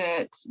work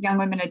that young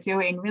women are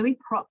doing really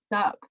props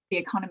up the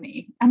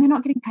economy, and they're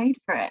not getting paid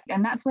for it.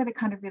 And that's where the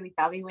kind of really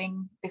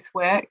valuing this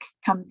work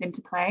comes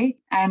into play.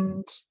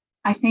 And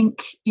I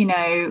think,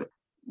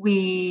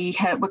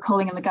 we're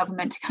calling on the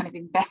government to kind of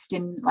invest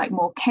in like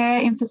more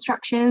care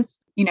infrastructures.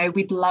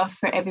 We'd love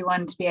for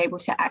everyone to be able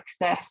to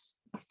access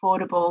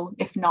affordable,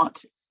 if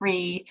not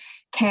free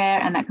care,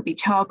 and that could be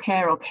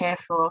childcare or care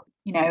for,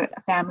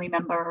 a family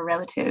member or a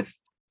relative.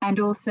 And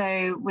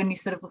also when you're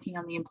sort of looking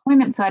on the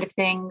employment side of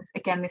things,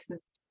 again, this is,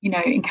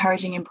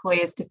 encouraging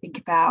employers to think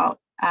about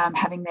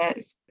having their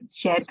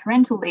shared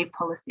parental leave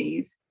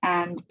policies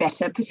and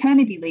better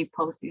paternity leave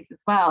policies as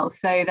well,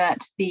 so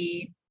that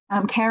the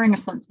caring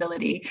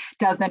responsibility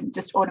doesn't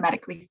just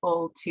automatically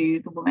fall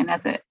to the woman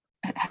as it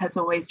has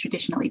always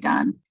traditionally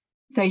done.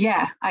 So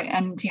I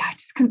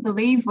just couldn't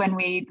believe when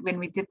we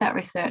did that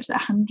research that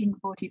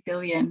 140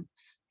 billion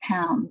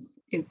pounds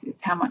is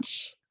how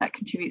much that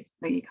contributes to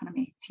the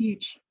economy. It's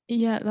huge.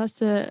 Yeah,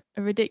 that's a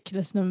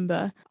ridiculous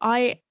number.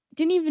 I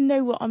didn't even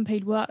know what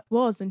unpaid work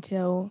was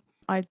until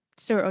I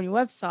saw it on your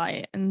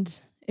website, and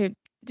it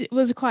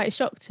was quite a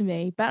shock to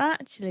me. But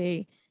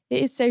actually,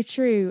 it is so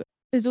true.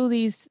 There's all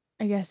these,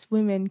 I guess,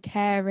 women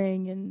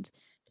caring and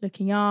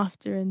looking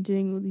after and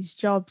doing all these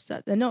jobs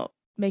that they're not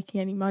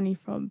making any money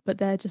from, but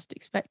they're just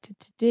expected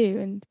to do.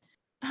 And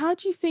how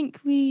do you think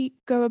we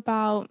go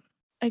about,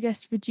 I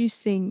guess,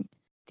 reducing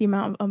the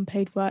amount of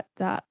unpaid work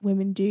that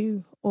women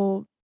do,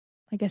 or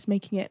I guess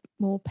making it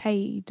more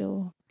paid,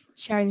 or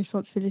sharing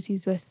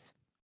responsibilities with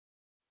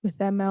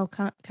their male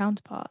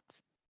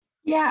counterparts?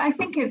 Yeah, I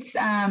think it's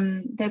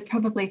there's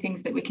probably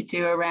things that we could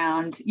do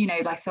around,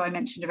 so I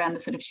mentioned around the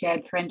sort of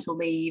shared parental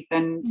leave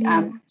and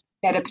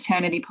better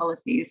paternity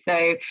policies,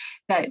 so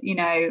that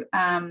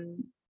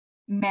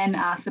men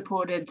are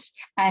supported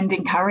and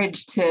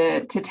encouraged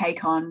to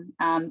take on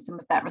some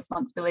of that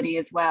responsibility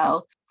as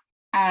well.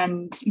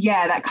 And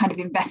that kind of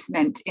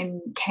investment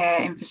in care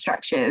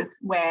infrastructures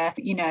where,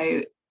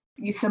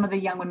 some of the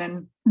young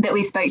women that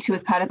we spoke to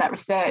as part of that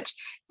research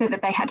said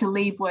that they had to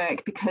leave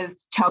work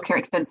because childcare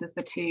expenses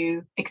were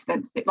too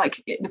expensive,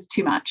 like it was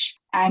too much.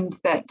 And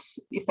that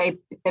if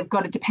they've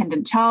got a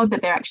dependent child,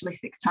 that they're actually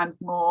 6 times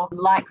more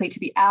likely to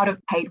be out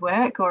of paid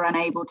work or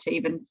unable to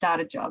even start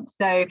a job.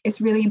 So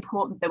it's really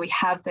important that we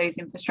have those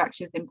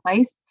infrastructures in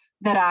place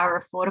that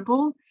are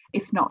affordable,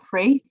 if not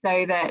free,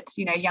 so that,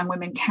 young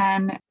women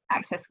can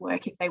access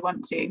work if they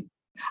want to.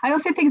 I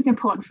also think it's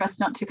important for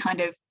us not to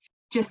kind of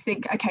just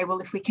think, okay, well,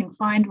 if we can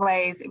find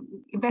ways,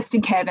 invest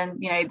in care, then,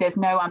 there's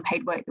no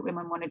unpaid work that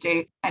women want to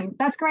do. And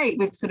that's great.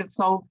 We've sort of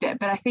solved it.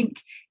 But I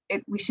think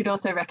we should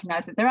also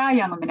recognise that there are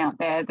young women out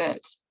there that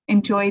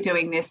enjoy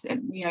doing this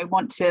and,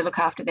 want to look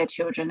after their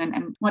children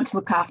and want to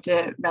look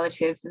after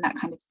relatives and that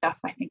kind of stuff.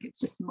 I think it's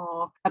just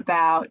more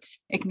about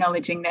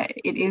acknowledging that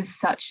it is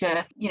such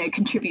a,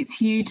 contributes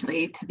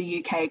hugely to the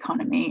UK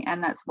economy.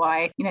 And that's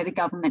why, the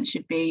government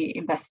should be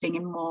investing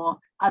in more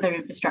other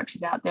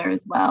infrastructures out there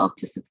as well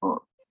to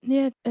support.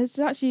 Yeah, it's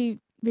actually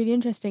really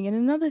interesting. And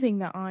another thing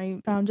that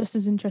I found just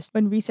as interesting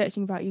when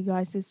researching about you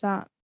guys is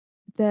that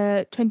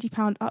the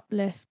 £20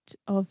 uplift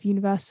of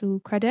universal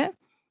credit,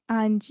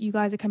 and you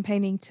guys are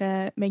campaigning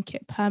to make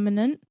it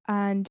permanent.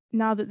 And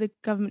now that the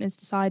government has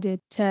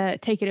decided to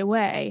take it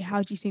away,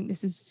 how do you think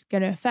this is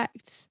going to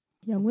affect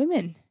young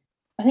women?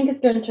 I think it's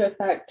going to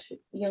affect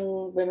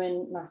young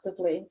women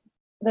massively.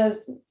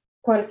 There's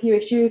quite a few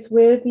issues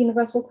with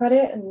universal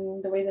credit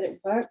and the way that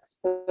it works,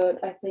 but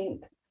I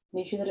think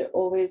the issue that it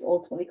always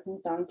ultimately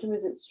comes down to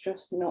is it's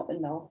just not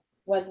enough.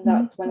 Whether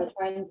that's when they're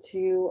trying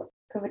to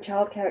cover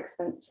childcare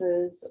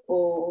expenses,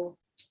 or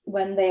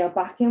when they are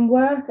back in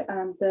work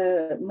and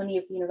the money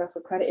of the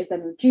universal credit is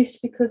then reduced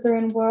because they're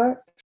in work.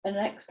 An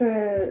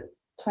extra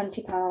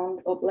 £20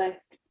 uplift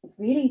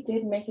really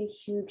did make a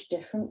huge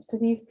difference to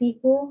these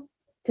people.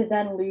 To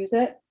then lose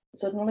it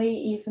suddenly,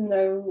 even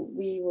though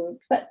we were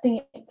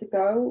expecting it to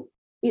go,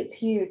 it's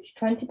huge.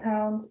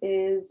 £20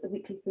 is a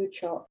weekly food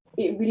shop.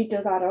 It really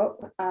does add up.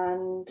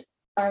 And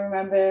I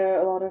remember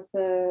a lot of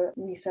the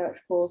research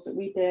calls that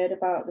we did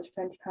about the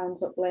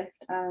 £20 uplift,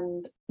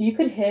 and you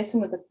could hear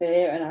some of the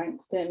fear and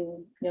angst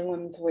in young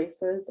women's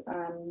voices.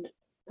 And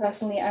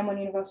personally, I'm on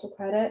universal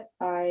credit.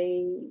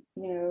 I,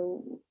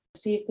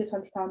 received the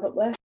 £20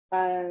 uplift.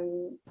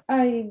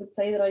 I would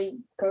say that I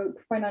cope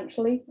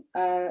financially,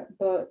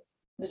 but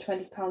the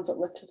 £20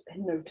 uplift has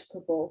been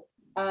noticeable.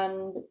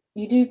 And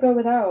you do go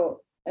without.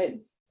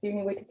 It's the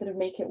only way to sort of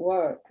make it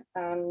work.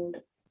 And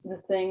the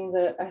thing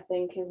that I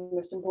think is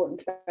most important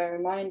to bear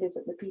in mind is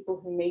that the people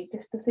who make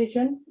this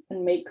decision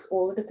and makes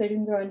all the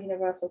decisions around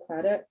universal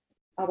credit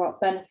about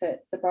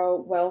benefits,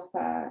 about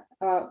welfare,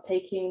 about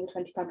taking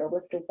the £20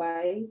 uplift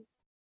away,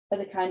 are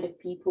the kind of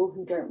people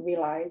who don't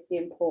realise the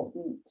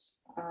importance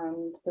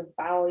and the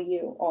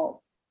value of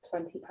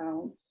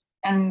 £20.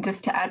 And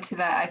just to add to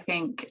that, I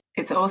think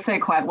it's also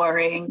quite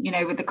worrying,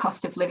 with the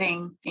cost of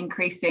living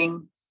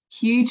increasing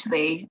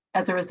hugely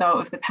as a result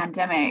of the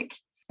pandemic.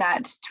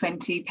 That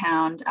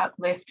 £20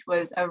 uplift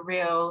was a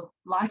real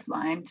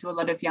lifeline to a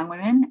lot of young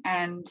women.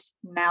 And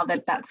now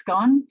that that's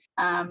gone,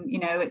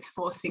 it's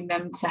forcing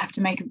them to have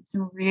to make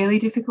some really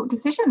difficult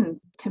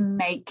decisions to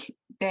make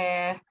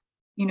their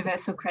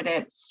universal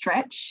credit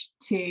stretch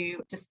to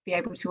just be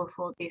able to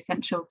afford the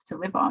essentials to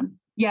live on.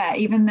 Yeah,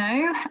 even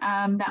though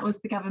that was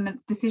the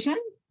government's decision,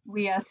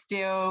 we are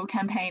still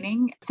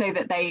campaigning so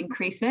that they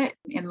increase it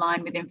in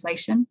line with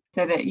inflation,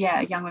 so that,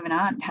 young women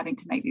aren't having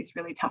to make these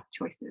really tough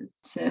choices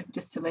to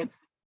live.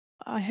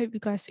 I hope you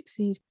guys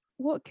succeed.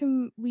 What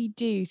can we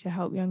do to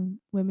help young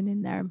women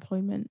in their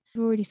employment?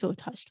 We've already sort of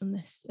touched on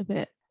this a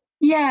bit.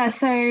 Yeah,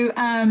 so,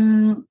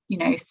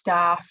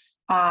 staff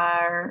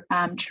are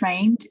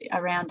trained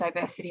around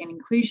diversity and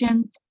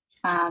inclusion,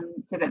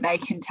 so that they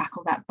can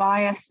tackle that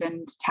bias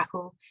and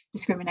tackle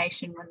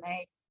discrimination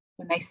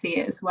when they see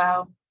it as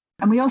well.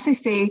 And we also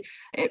see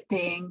it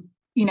being,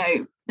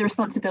 the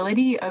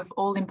responsibility of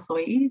all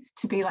employees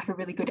to be like a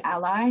really good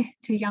ally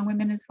to young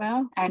women as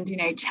well. And,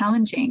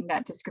 challenging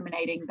that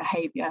discriminating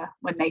behaviour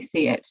when they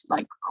see it,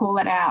 like call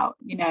it out.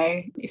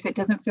 If it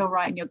doesn't feel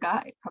right in your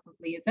gut, it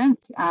probably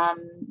isn't.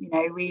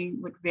 We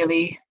would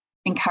really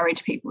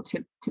encourage people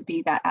to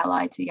be that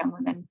ally to young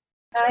women.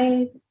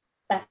 I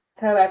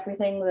echo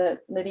everything that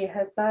Lydia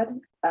has said,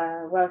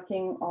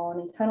 working on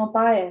internal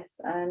bias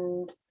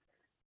and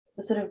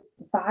the sort of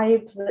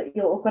vibes that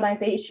your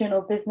organisation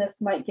or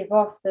business might give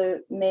off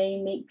that may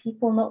make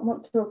people not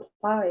want to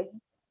apply.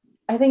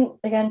 I think,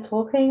 again,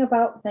 talking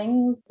about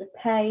things, the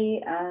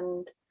pay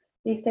and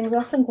these things are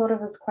often thought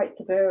of as quite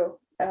taboo.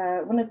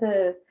 One of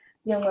the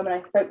young women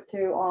I spoke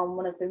to on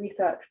one of the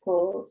research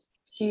calls,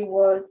 she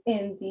was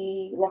in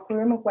the locker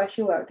room of where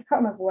she worked. I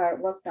can't remember where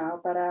it was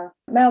now, but a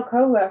male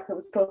co-worker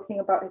was talking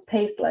about his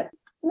pay slip,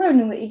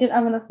 moaning that he didn't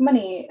have enough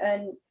money,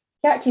 and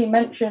he actually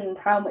mentioned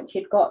how much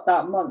he'd got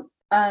that month.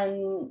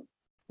 And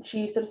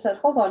she sort of said,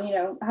 hold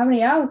on, how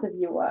many hours have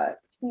you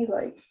worked? He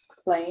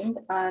explained,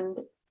 and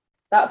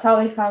that's how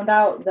they found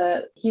out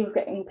that he was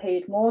getting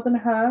paid more than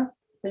her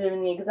for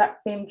doing the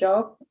exact same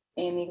job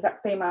in the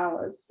exact same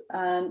hours.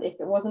 And if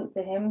it wasn't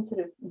for him sort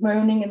of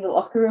moaning in the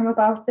locker room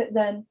about it,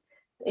 then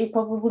they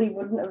probably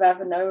wouldn't have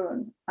ever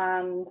known.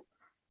 And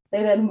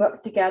they then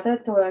worked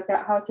together to work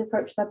out how to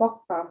approach their boss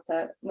about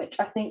it, which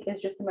I think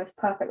is just the most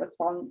perfect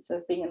response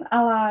of being an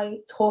ally,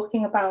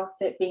 talking about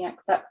it, being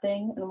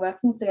accepting, and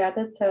working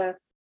together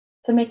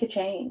to make a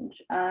change.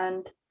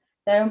 And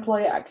their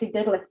employer actually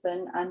did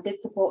listen and did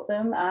support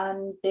them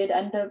and did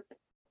end up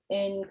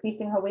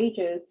increasing her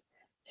wages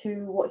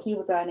to what he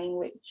was earning,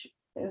 which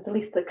is the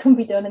least that can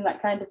be done in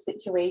that kind of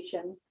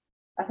situation.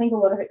 I think a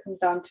lot of it comes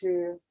down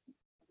to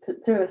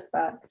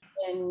respect.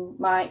 In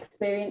my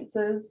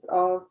experiences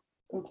of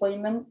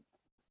employment,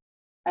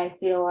 I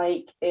feel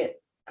like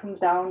it comes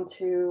down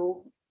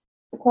to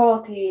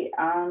equality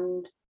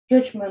and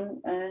judgment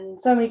and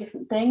so many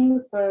different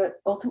things, but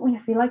ultimately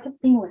I feel like it's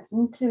being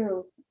listened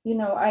to.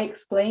 I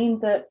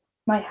explained that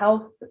my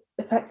health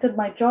affected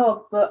my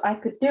job, but I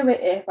could do it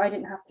if I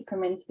didn't have to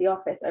come into the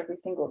office every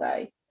single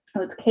day. I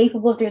was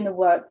capable of doing the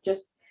work,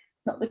 just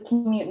not the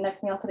commute and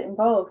everything else that it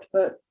involved,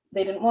 but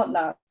they didn't want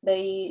that.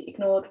 They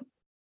ignored,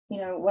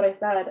 what I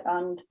said.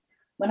 And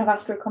when I've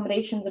asked for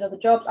accommodations in other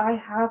jobs, I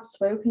have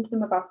spoken to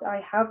them about it.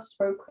 I have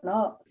spoken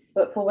up,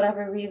 but for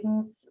whatever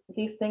reasons,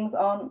 these things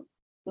aren't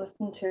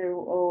listened to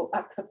or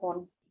acted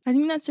upon. I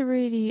think that's a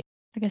really,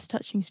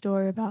 touching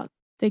story about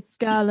the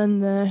girl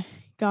and the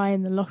guy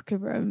in the locker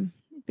room,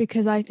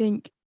 because I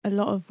think a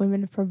lot of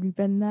women have probably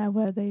been there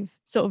where they've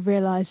sort of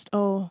realised,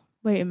 oh,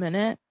 wait a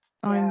minute,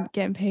 I'm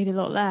getting paid a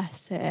lot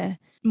less here.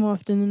 More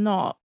often than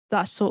not,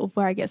 that's sort of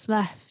where it gets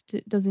left.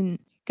 It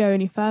doesn't go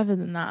any further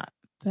than that.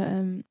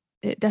 But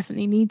it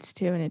definitely needs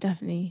to, and it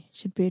definitely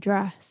should be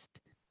addressed.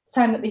 It's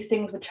time that these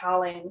things were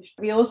challenged.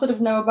 We all sort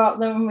of know about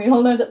them, we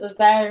all know that they're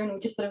there, and we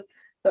just sort of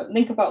don't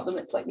think about them.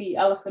 It's like the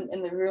elephant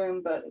in the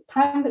room. But it's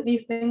time that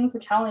these things were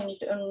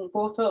challenged and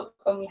brought up,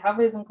 and we have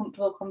those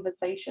uncomfortable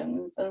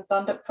conversations and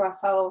stand up for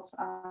ourselves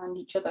and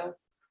each other.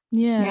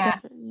 Yeah.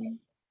 Definitely.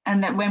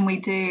 And that when we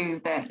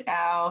do, that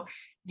our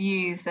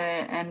views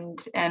are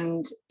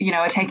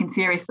taken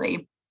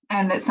seriously,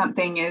 and that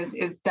something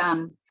is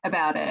done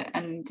about it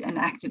and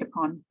acted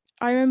upon.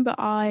 I remember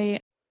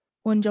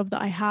one job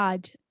that I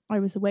had, I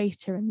was a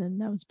waiter, and then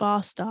there was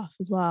bar staff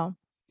as well.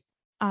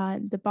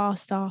 And the bar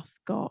staff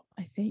got,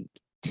 I think,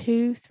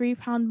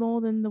 £2-3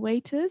 more than the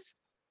waiters.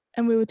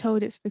 And we were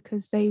told it's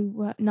because they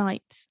work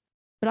nights.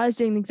 But I was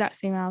doing the exact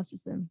same hours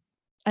as them.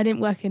 I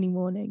didn't work any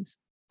mornings.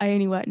 I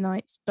only worked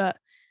nights. But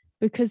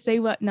because they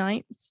worked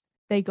nights,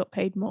 they got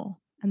paid more.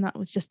 And that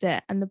was just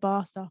it. And the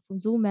bar staff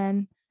was all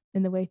men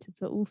and the waiters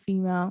were all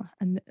female.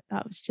 And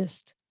it was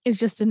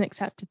just an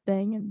accepted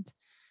thing. And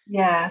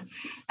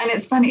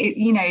it's funny,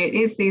 it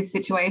is these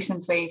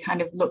situations where you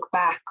kind of look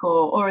back,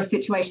 or a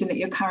situation that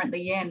you're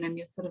currently in, and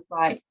you're sort of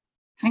like,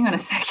 hang on a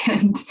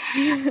second.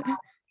 But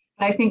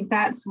I think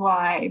that's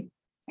why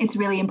it's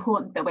really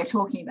important that we're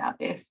talking about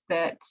this,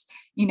 that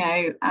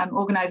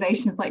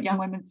organizations like Young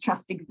Women's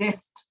Trust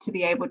exist to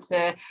be able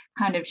to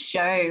kind of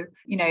show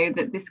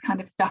that this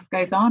kind of stuff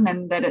goes on,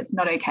 and that it's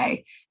not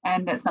okay,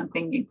 and that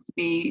something needs to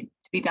be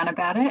done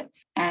about it.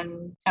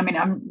 And I mean,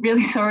 I'm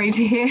really sorry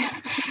to hear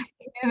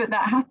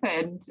that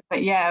happened, but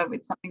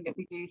it's something that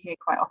we do hear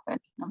quite often,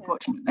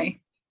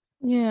 unfortunately.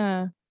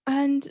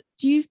 And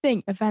do you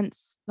think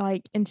events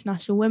like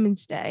International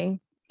Women's Day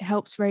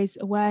helps raise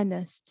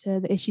awareness to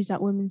the issues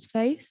that women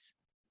face?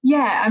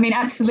 Yeah, I mean,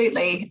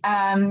 absolutely.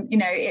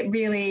 It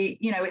really,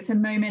 it's a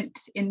moment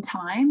in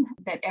time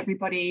that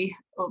everybody,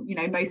 or,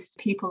 most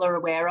people are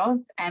aware of.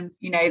 And,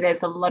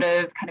 there's a lot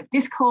of kind of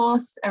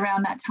discourse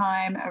around that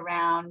time,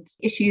 around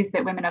issues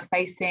that women are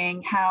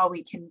facing, how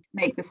we can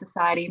make the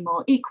society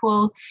more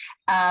equal.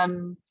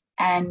 I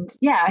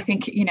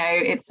think,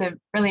 it's a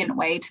brilliant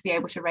way to be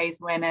able to raise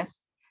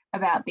awareness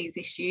about these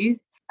issues.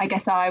 I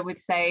guess I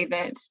would say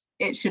that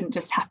it shouldn't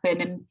just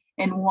happen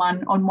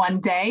on one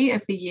day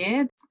of the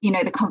year.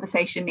 The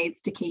conversation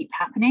needs to keep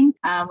happening.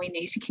 We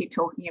need to keep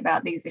talking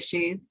about these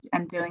issues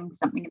and doing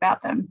something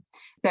about them.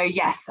 So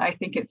yes, I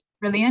think it's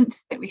brilliant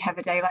that we have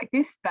a day like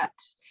this, but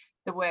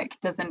the work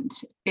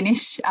doesn't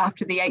finish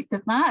after the 8th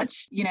of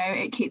March.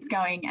 It keeps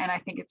going. And I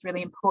think it's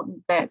really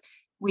important that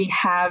we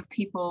have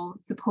people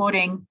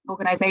supporting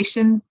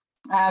organisations,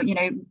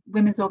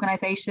 women's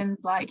organisations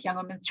like Young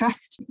Women's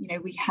Trust.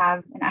 We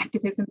have an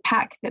activism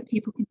pack that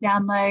people can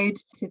download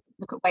to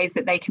look at ways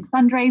that they can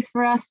fundraise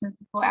for us and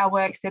support our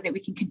work, so that we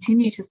can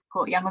continue to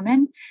support young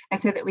women,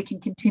 and so that we can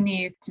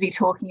continue to be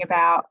talking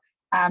about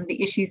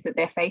the issues that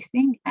they're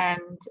facing,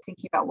 and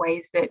thinking about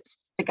ways that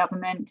the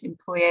government,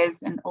 employers,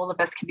 and all of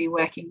us can be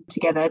working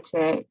together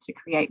to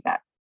create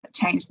that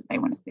change that they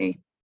want to see.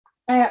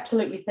 I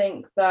absolutely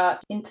think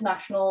that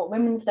International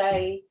Women's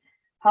Day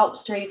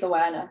helps to raise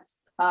awareness.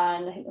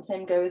 And I think the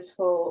same goes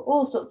for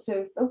all sorts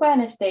of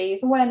awareness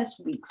days, awareness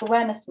weeks,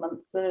 awareness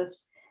months that have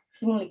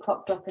seemingly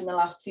cropped up in the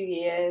last few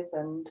years.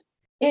 And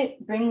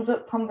it brings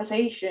up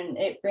conversation.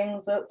 It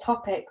brings up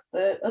topics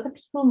that other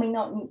people may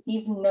not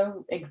even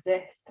know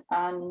exist.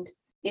 And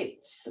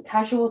it's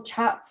casual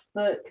chats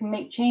that can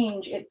make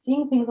change. It's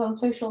seeing things on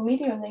social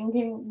media and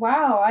thinking,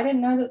 wow, I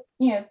didn't know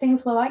that,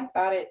 things were like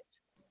that. It's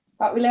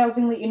about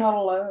realizing that you're not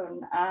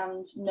alone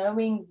and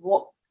knowing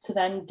what to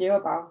then do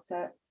about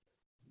it.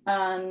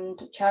 And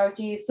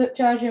charities such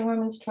as Young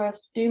Women's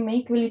Trust do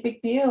make a really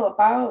big deal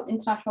about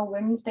International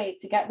Women's Day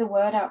to get the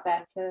word out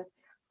there, to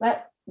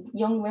let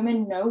young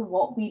women know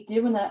what we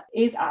do and that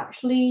is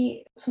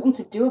actually something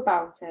to do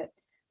about it.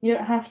 You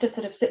don't have to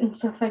sort of sit and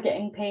suffer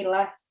getting paid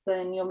less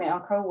than your male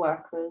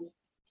co-workers.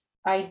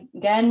 I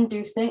again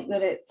do think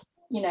that it's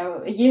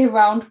a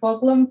year-round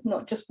problem,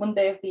 not just one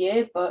day of the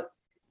year, but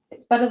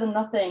it's better than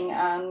nothing.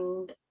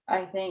 And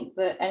I think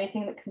that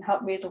anything that can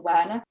help raise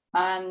awareness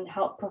and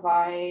help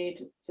provide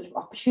sort of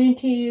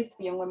opportunities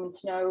for young women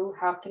to know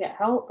how to get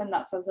help, and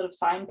that's a sort of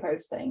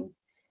signposting,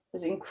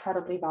 is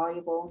incredibly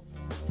valuable.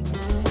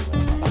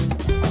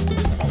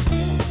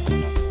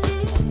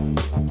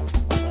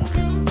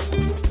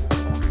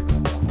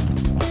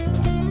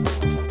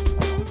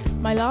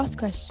 My last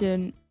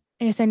question,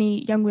 I guess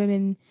any young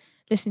women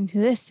listening to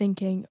this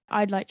thinking,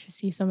 I'd like to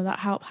receive some of that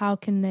help, how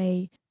can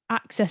they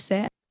access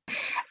it?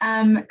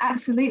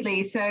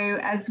 Absolutely. So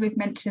as we've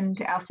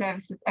mentioned, our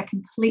services are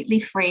completely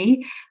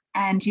free,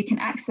 and you can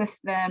access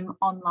them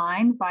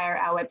online via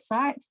our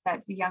website.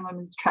 That's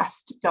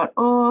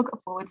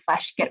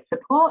youngwomenstrust.org/get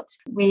support.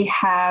 We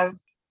have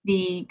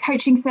the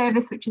coaching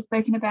service, which is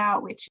spoken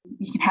about, which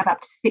you can have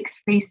up to 6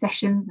 free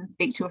sessions and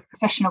speak to a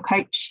professional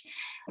coach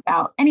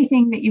about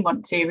anything that you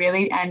want to,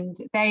 really. And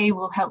they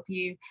will help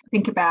you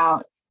think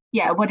about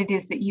what it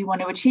is that you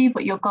want to achieve,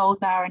 what your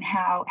goals are, and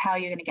how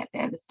you're going to get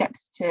there, the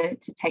steps to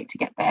take to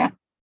get there.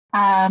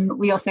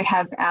 We also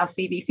have our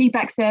CV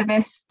feedback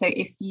service. So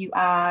if you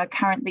are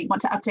currently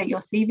want to update your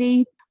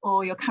CV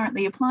or you're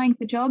currently applying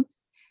for jobs,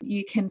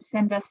 you can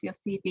send us your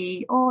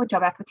CV or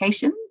job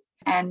applications,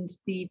 and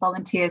the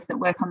volunteers that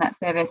work on that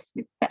service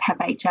that have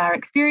HR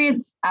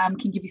experience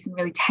can give you some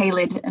really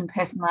tailored and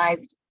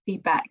personalised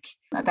feedback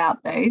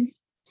about those.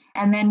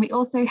 And then we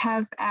also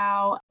have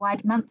our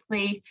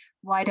monthly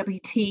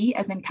YWT,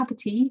 as in cup of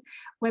tea,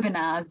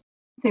 webinars.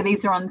 So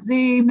these are on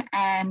Zoom,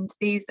 and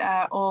these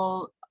are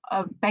all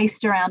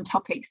based around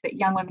topics that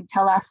young women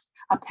tell us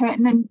are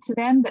pertinent to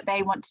them, that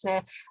they want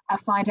to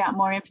find out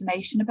more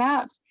information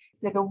about.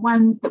 So the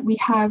ones that we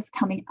have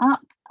coming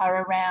up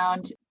are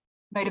around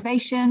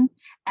motivation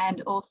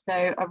and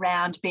also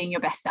around being your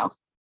best self.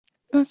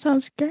 That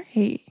sounds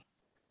great.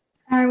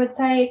 I would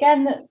say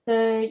again that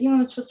the Young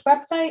Women's Trust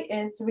website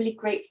is a really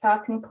great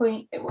starting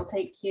point. It will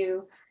take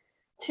you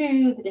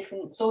to the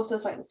different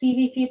sources like the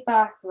CV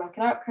feedback, the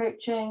working out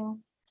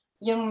coaching.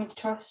 Young Women's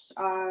Trust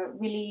are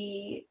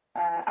really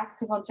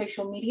active on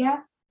social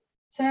media.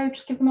 So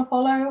just give them a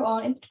follow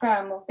on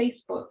Instagram or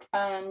Facebook,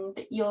 and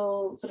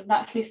you'll sort of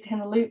naturally stay in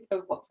the loop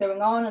of what's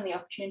going on and the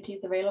opportunities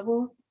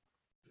available.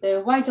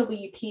 The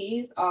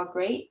YWTs are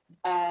great.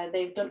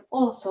 They've done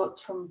all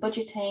sorts from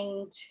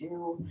budgeting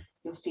to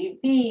your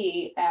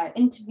CV,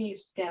 interview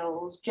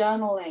skills,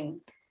 journaling.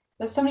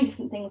 There's so many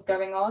different things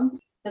going on.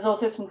 There's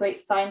also some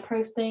great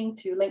signposting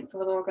to links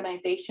of other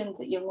organisations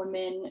that young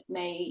women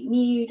may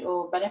need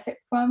or benefit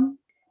from.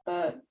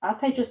 But I'd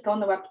say just go on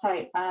the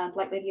website, and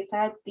like Lydia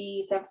said,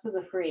 the services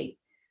are free.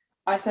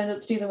 I signed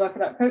up to do the Work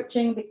It Out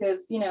coaching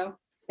because, you know,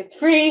 it's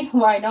free,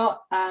 why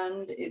not?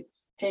 And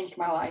it's changed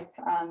my life,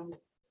 and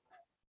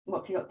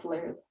what have you got to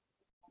lose?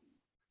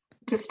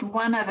 Just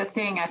one other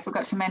thing I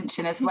forgot to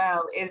mention as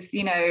well is,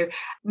 you know,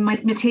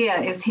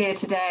 Mattia is here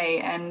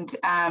today and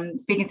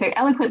speaking so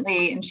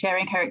eloquently and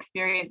sharing her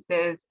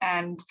experiences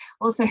and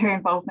also her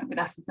involvement with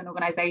us as an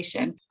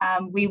organisation.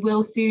 We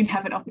will soon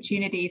have an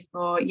opportunity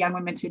for young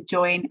women to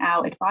join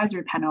our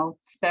advisory panel.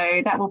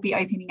 So that will be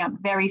opening up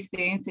very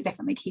soon. So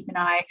definitely keep an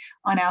eye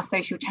on our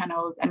social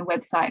channels and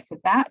website for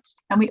that.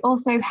 And we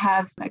also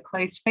have a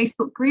closed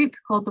Facebook group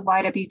called the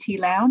YWT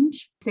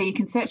Lounge. So you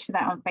can search for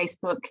that on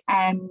Facebook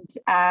and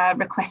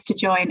request to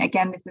join.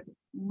 Again, this is a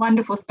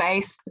wonderful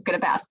space. We've got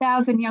about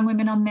 1,000 young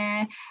women on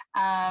there,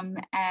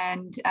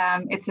 and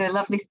it's a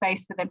lovely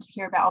space for them to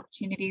hear about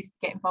opportunities to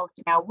get involved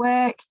in our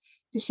work,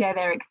 to share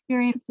their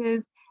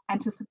experiences, and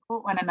to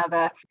support one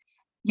another.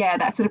 Yeah,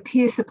 that sort of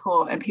peer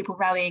support and people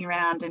rallying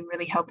around and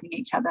really helping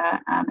each other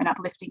and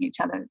uplifting each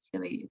other. It's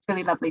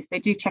really lovely. So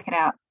do check it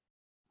out.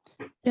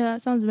 Yeah,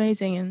 that sounds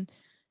amazing. And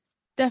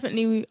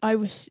definitely I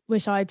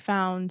wish I'd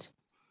found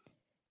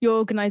your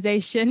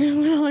organisation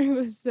when I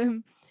was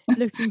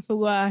looking for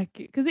work,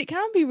 because it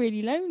can be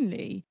really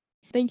lonely.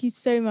 Thank you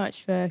so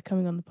much for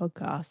coming on the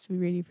podcast. We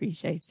really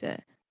appreciate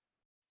it.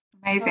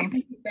 Amazing.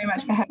 Thank you so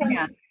much for having me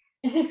on.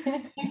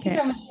 Thank you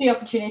so much for the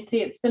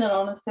opportunity. It's been an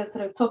honour to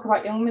sort of talk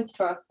about Young Women's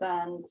Trust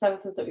and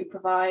services that we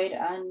provide,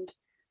 and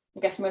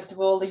I guess most of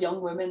all the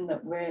young women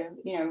that we're,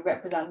 you know,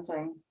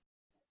 representing.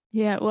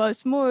 Yeah, well,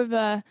 it's more of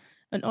an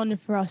honour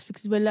for us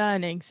because we're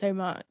learning so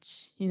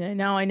much. You know,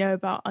 now I know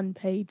about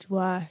unpaid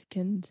work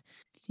and,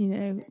 you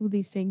know, all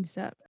these things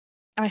that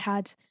I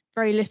had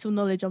very little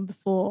knowledge on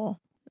before.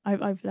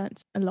 I've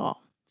learnt a lot.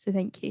 So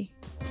thank you.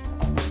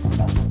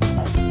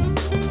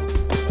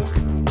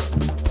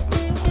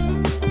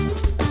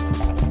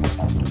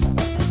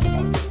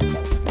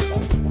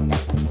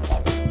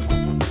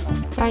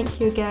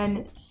 Thank you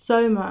again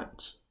so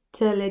much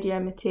to Lydia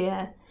and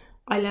Mattia.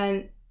 I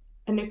learned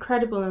an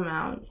incredible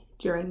amount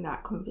during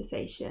that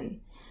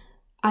conversation,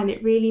 and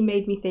it really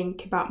made me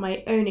think about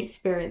my own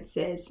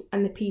experiences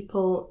and the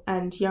people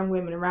and young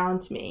women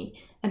around me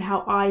and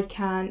how I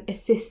can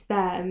assist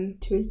them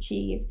to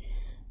achieve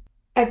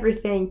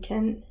everything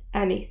and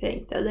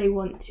anything that they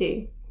want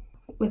to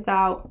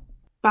without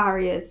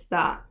barriers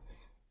that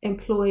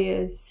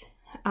employers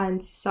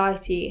and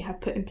society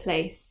have put in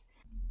place.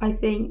 I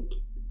think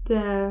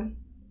the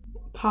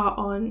part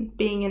on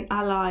being an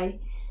ally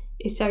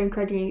is so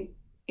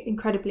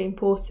incredibly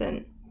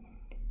important,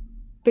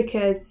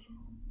 because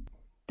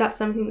that's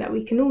something that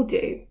we can all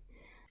do.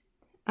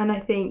 And I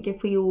think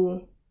if we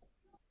all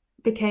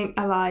became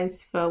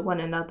allies for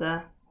one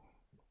another,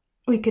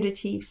 we could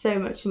achieve so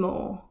much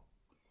more.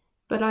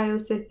 But I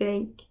also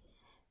think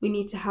we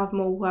need to have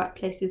more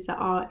workplaces that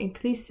are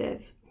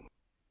inclusive.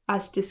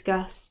 As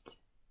discussed,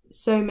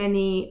 so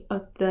many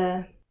of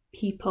the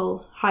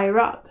people higher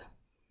up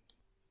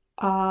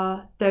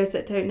are those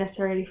that don't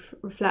necessarily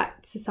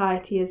reflect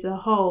society as a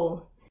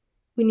whole.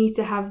 We need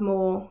to have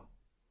more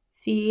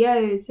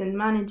CEOs and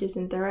managers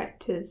and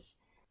directors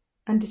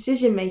and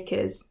decision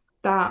makers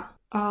that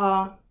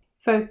are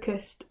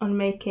focused on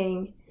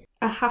making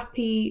a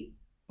happy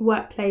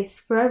workplace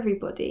for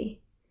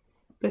everybody,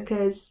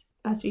 because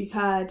as we've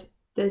heard,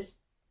 there's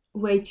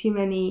way too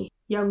many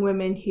young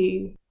women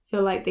who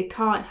feel like they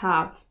can't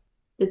have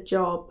the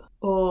job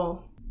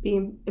or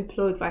be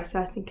employed by a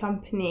certain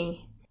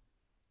company.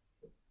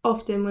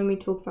 Often when we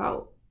talk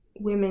about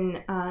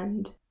women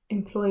and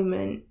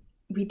employment,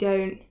 we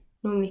don't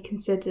normally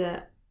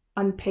consider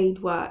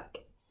unpaid work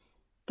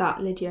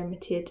that Lydia and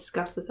Mattia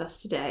discussed with us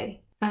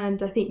today.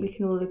 And I think we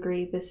can all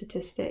agree the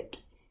statistic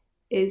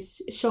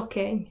is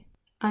shocking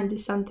and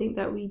is something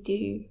that we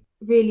do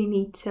really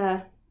need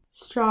to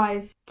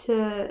strive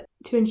to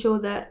ensure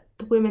that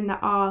the women that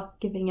are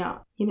giving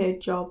up,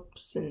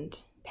 jobs and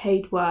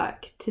paid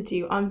work to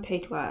do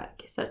unpaid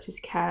work, such as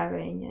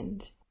caring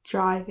and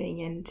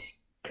driving and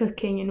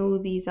cooking and all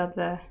these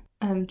other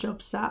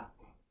jobs that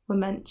were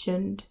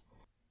mentioned,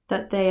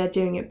 that they are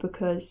doing it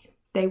because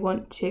they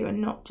want to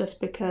and not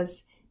just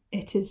because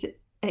it is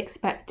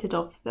expected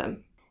of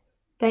them.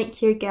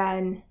 Thank you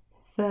again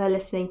for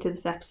listening to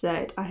this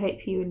episode. I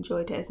hope you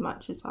enjoyed it as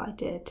much as I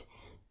did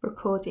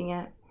recording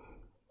it.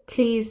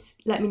 Please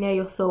let me know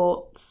your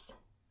thoughts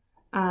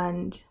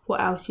and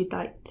what else you'd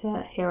like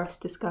to hear us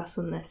discuss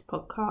on this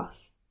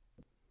podcast.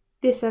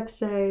 This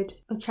episode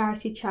of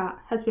Charity Chat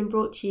has been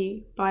brought to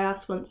you by our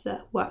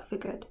sponsor, Work for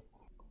Good.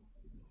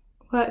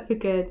 Work for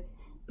Good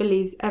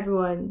believes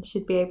everyone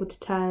should be able to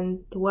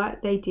turn the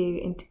work they do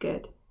into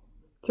good.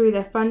 Through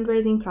their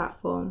fundraising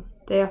platform,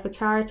 they offer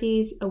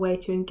charities a way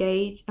to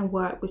engage and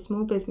work with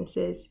small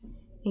businesses,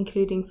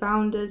 including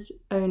founders,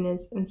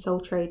 owners, and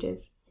sole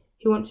traders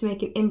who want to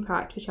make an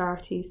impact for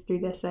charities through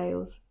their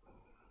sales.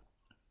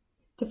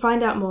 To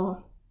find out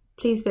more,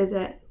 please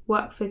visit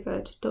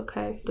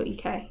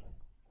workforgood.co.uk.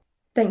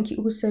 Thank you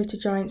also to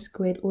Giant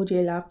Squid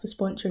Audio Lab for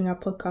sponsoring our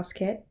podcast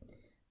kit,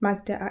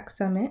 Magda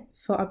Aksamit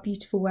for our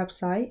beautiful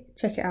website,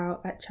 check it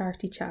out at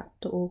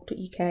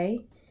charitychat.org.uk,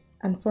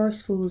 and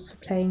Forest Fools for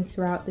playing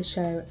throughout the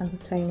show and for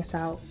playing us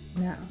out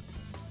now.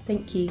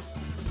 Thank you.